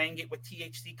spraying it with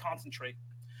THC concentrate,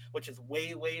 which is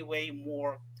way, way, way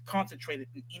more concentrated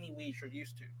than any weed you're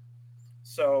used to.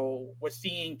 So we're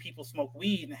seeing people smoke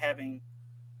weed and having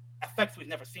effects we've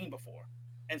never seen before.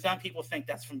 And some people think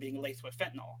that's from being laced with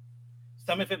fentanyl.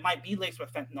 Some of it might be laced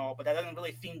with fentanyl, but that doesn't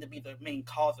really seem to be the main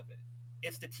cause of it.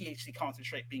 It's the THC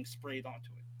concentrate being sprayed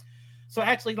onto it. So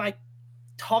actually, like,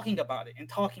 talking about it and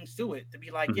talking through it to be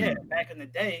like, yeah, back in the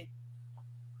day,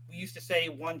 we used to say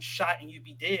one shot and you'd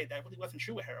be dead. That really wasn't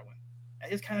true with heroin.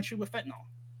 That is kind of true with fentanyl.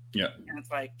 Yeah. And it's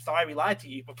like, sorry we lied to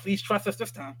you, but please trust us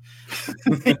this time.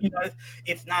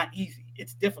 It's not easy.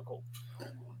 It's difficult.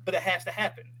 But it has to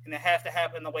happen. And it has to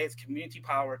happen in the way it's community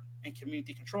powered and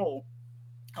community controlled.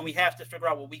 And we have to figure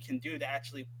out what we can do to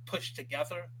actually push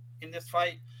together in this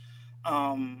fight.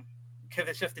 Because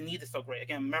it's just, the need is so great.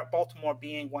 Again, Baltimore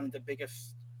being one of the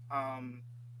biggest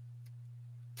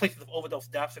places of overdose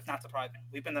deaths, it's not surprising.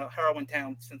 We've been a heroin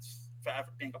town since forever,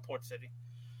 being a port city.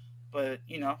 But,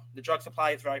 the drug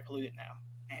supply is very polluted now.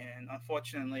 And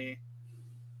unfortunately,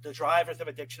 the drivers of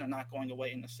addiction are not going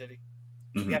away in the city.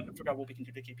 So we have to figure out what we can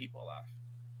do to keep people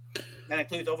alive. That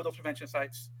includes overdose prevention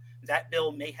sites. That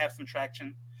bill may have some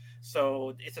traction.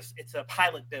 So it's a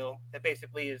pilot bill that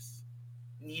basically is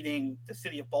needing the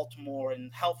city of Baltimore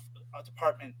and health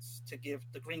departments to give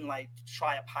the green light to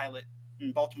try a pilot.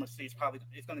 And Baltimore City is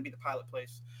going to be the pilot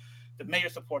place. The mayor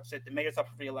supports it. The mayor's up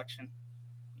for re-election.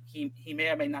 He may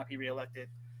or may not be reelected.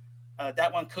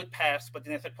 That one could pass, but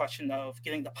then it's a question of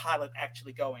getting the pilot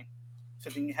actually going. So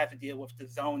then you have to deal with the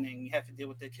zoning. You have to deal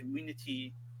with the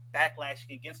community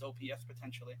backlashing against OPS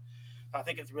potentially. I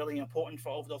think it's really important for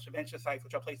overdose prevention sites,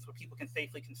 which are places where people can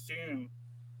safely consume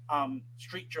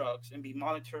street drugs and be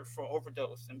monitored for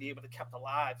overdose and be able to be kept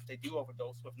alive if they do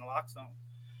overdose with naloxone,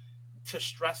 to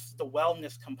stress the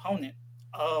wellness component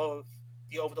of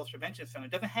the overdose prevention center.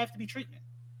 It doesn't have to be treatment,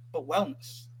 but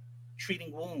wellness,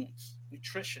 treating wounds,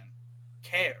 nutrition,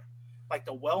 care. Like,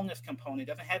 the wellness component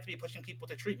doesn't have to be pushing people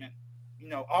to treatment.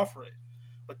 Offer it,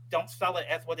 but don't sell it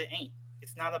as what it ain't.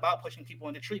 It's not about pushing people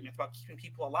into treatment. It's about keeping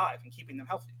people alive and keeping them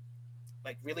healthy.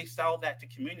 Like, really sell that to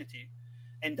community,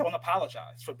 and don't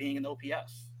apologize for being an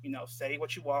OPS. Say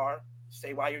what you are,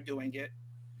 say why you're doing it,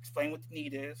 explain what the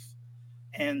need is,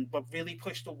 but really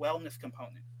push the wellness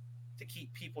component to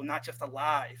keep people not just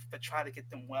alive, but try to get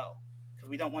them well. Because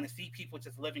we don't want to see people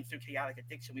just living through chaotic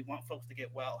addiction. We want folks to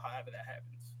get well, however that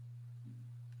happens.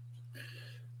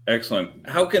 Excellent.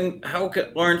 How can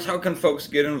Lawrence, how can folks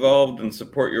get involved and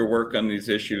support your work on these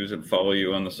issues and follow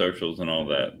you on the socials and all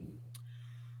that?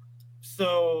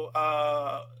 So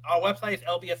our website is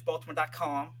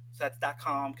lbsbaltimore.com. So that's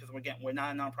 .com, because we're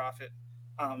not a nonprofit.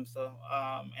 And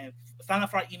sign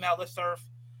up for our email listserv.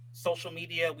 social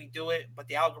media, we do it, but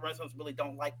the algorithms really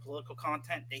don't like political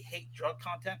content. They hate drug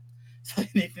content. So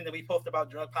anything that we post about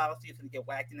drug policy is going to get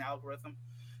whacked in the algorithm.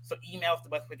 So email is the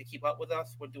best way to keep up with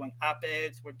us. We're doing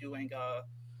op-eds, we're doing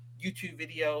YouTube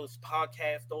videos,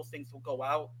 podcasts. Those things will go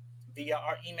out via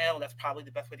our email. That's probably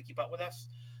the best way to keep up with us.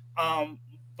 Um,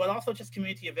 but also just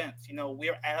community events. You know,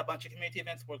 we're at a bunch of community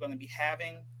events. We're going to be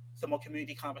having some more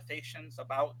community conversations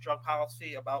about drug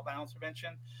policy, about violence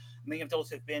prevention. Many of those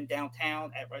have been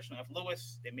downtown at Reginald F.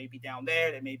 Lewis. They may be down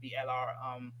there. They may be at our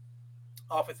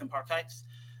office in Park Heights.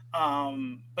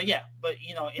 But yeah, but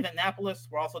you know, in Annapolis,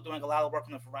 we're also doing a lot of work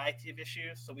on a variety of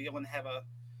issues. So we're going to have a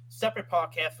separate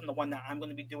podcast from the one that I'm going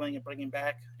to be doing and bringing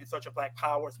back in Search of Black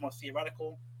Power. It's more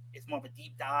theoretical. It's more of a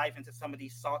deep dive into some of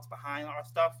these thoughts behind our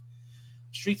stuff.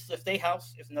 Streets to the State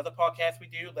House is another podcast we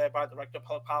do, led by Director of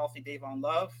Public Policy Davon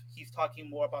Love. He's talking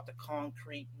more about the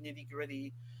concrete, nitty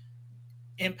gritty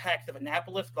impacts of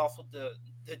Annapolis, but also the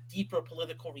deeper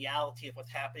political reality of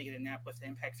what's happening in Annapolis that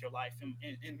impacts your life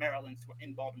in Maryland,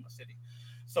 in Baltimore City.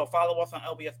 So follow us on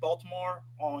LBS Baltimore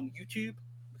on YouTube,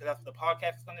 because that's what the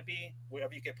podcast is going to be.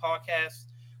 Wherever you get podcasts,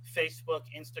 Facebook,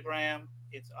 Instagram.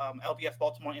 It's LBS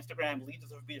Baltimore on Instagram,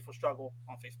 Leaders of a Beautiful Struggle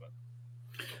on Facebook.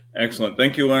 Excellent.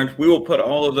 Thank you, Lawrence. We will put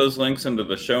all of those links into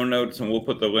the show notes, and we'll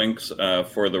put the links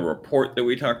for the report that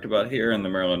we talked about here and the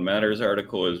Maryland Matters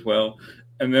article as well.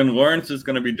 And then Lawrence is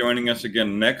going to be joining us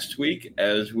again next week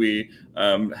as we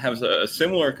have a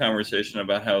similar conversation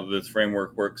about how this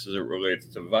framework works as it relates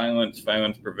to violence,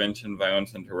 violence prevention,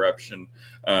 violence interruption,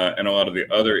 and a lot of the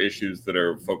other issues that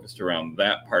are focused around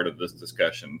that part of this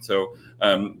discussion. So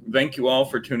thank you all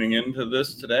for tuning into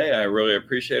this today. I really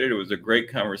appreciate it. It was a great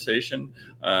conversation.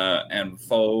 And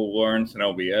follow Lawrence and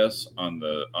LBS on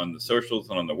the socials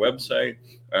and on the website.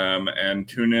 And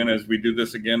tune in as we do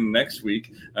this again next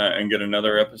week and get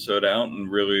another episode out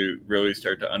and really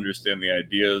start to understand the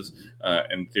ideas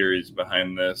and theories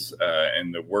behind this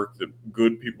and the work that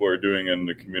good people are doing in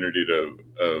the community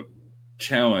to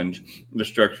challenge the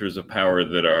structures of power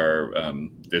that are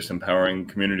disempowering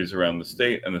communities around the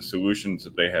state and the solutions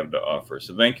that they have to offer.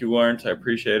 So thank you, Lawrence. I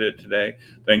appreciate it today.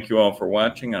 Thank you all for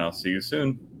watching, and I'll see you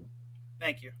soon.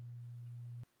 Thank you.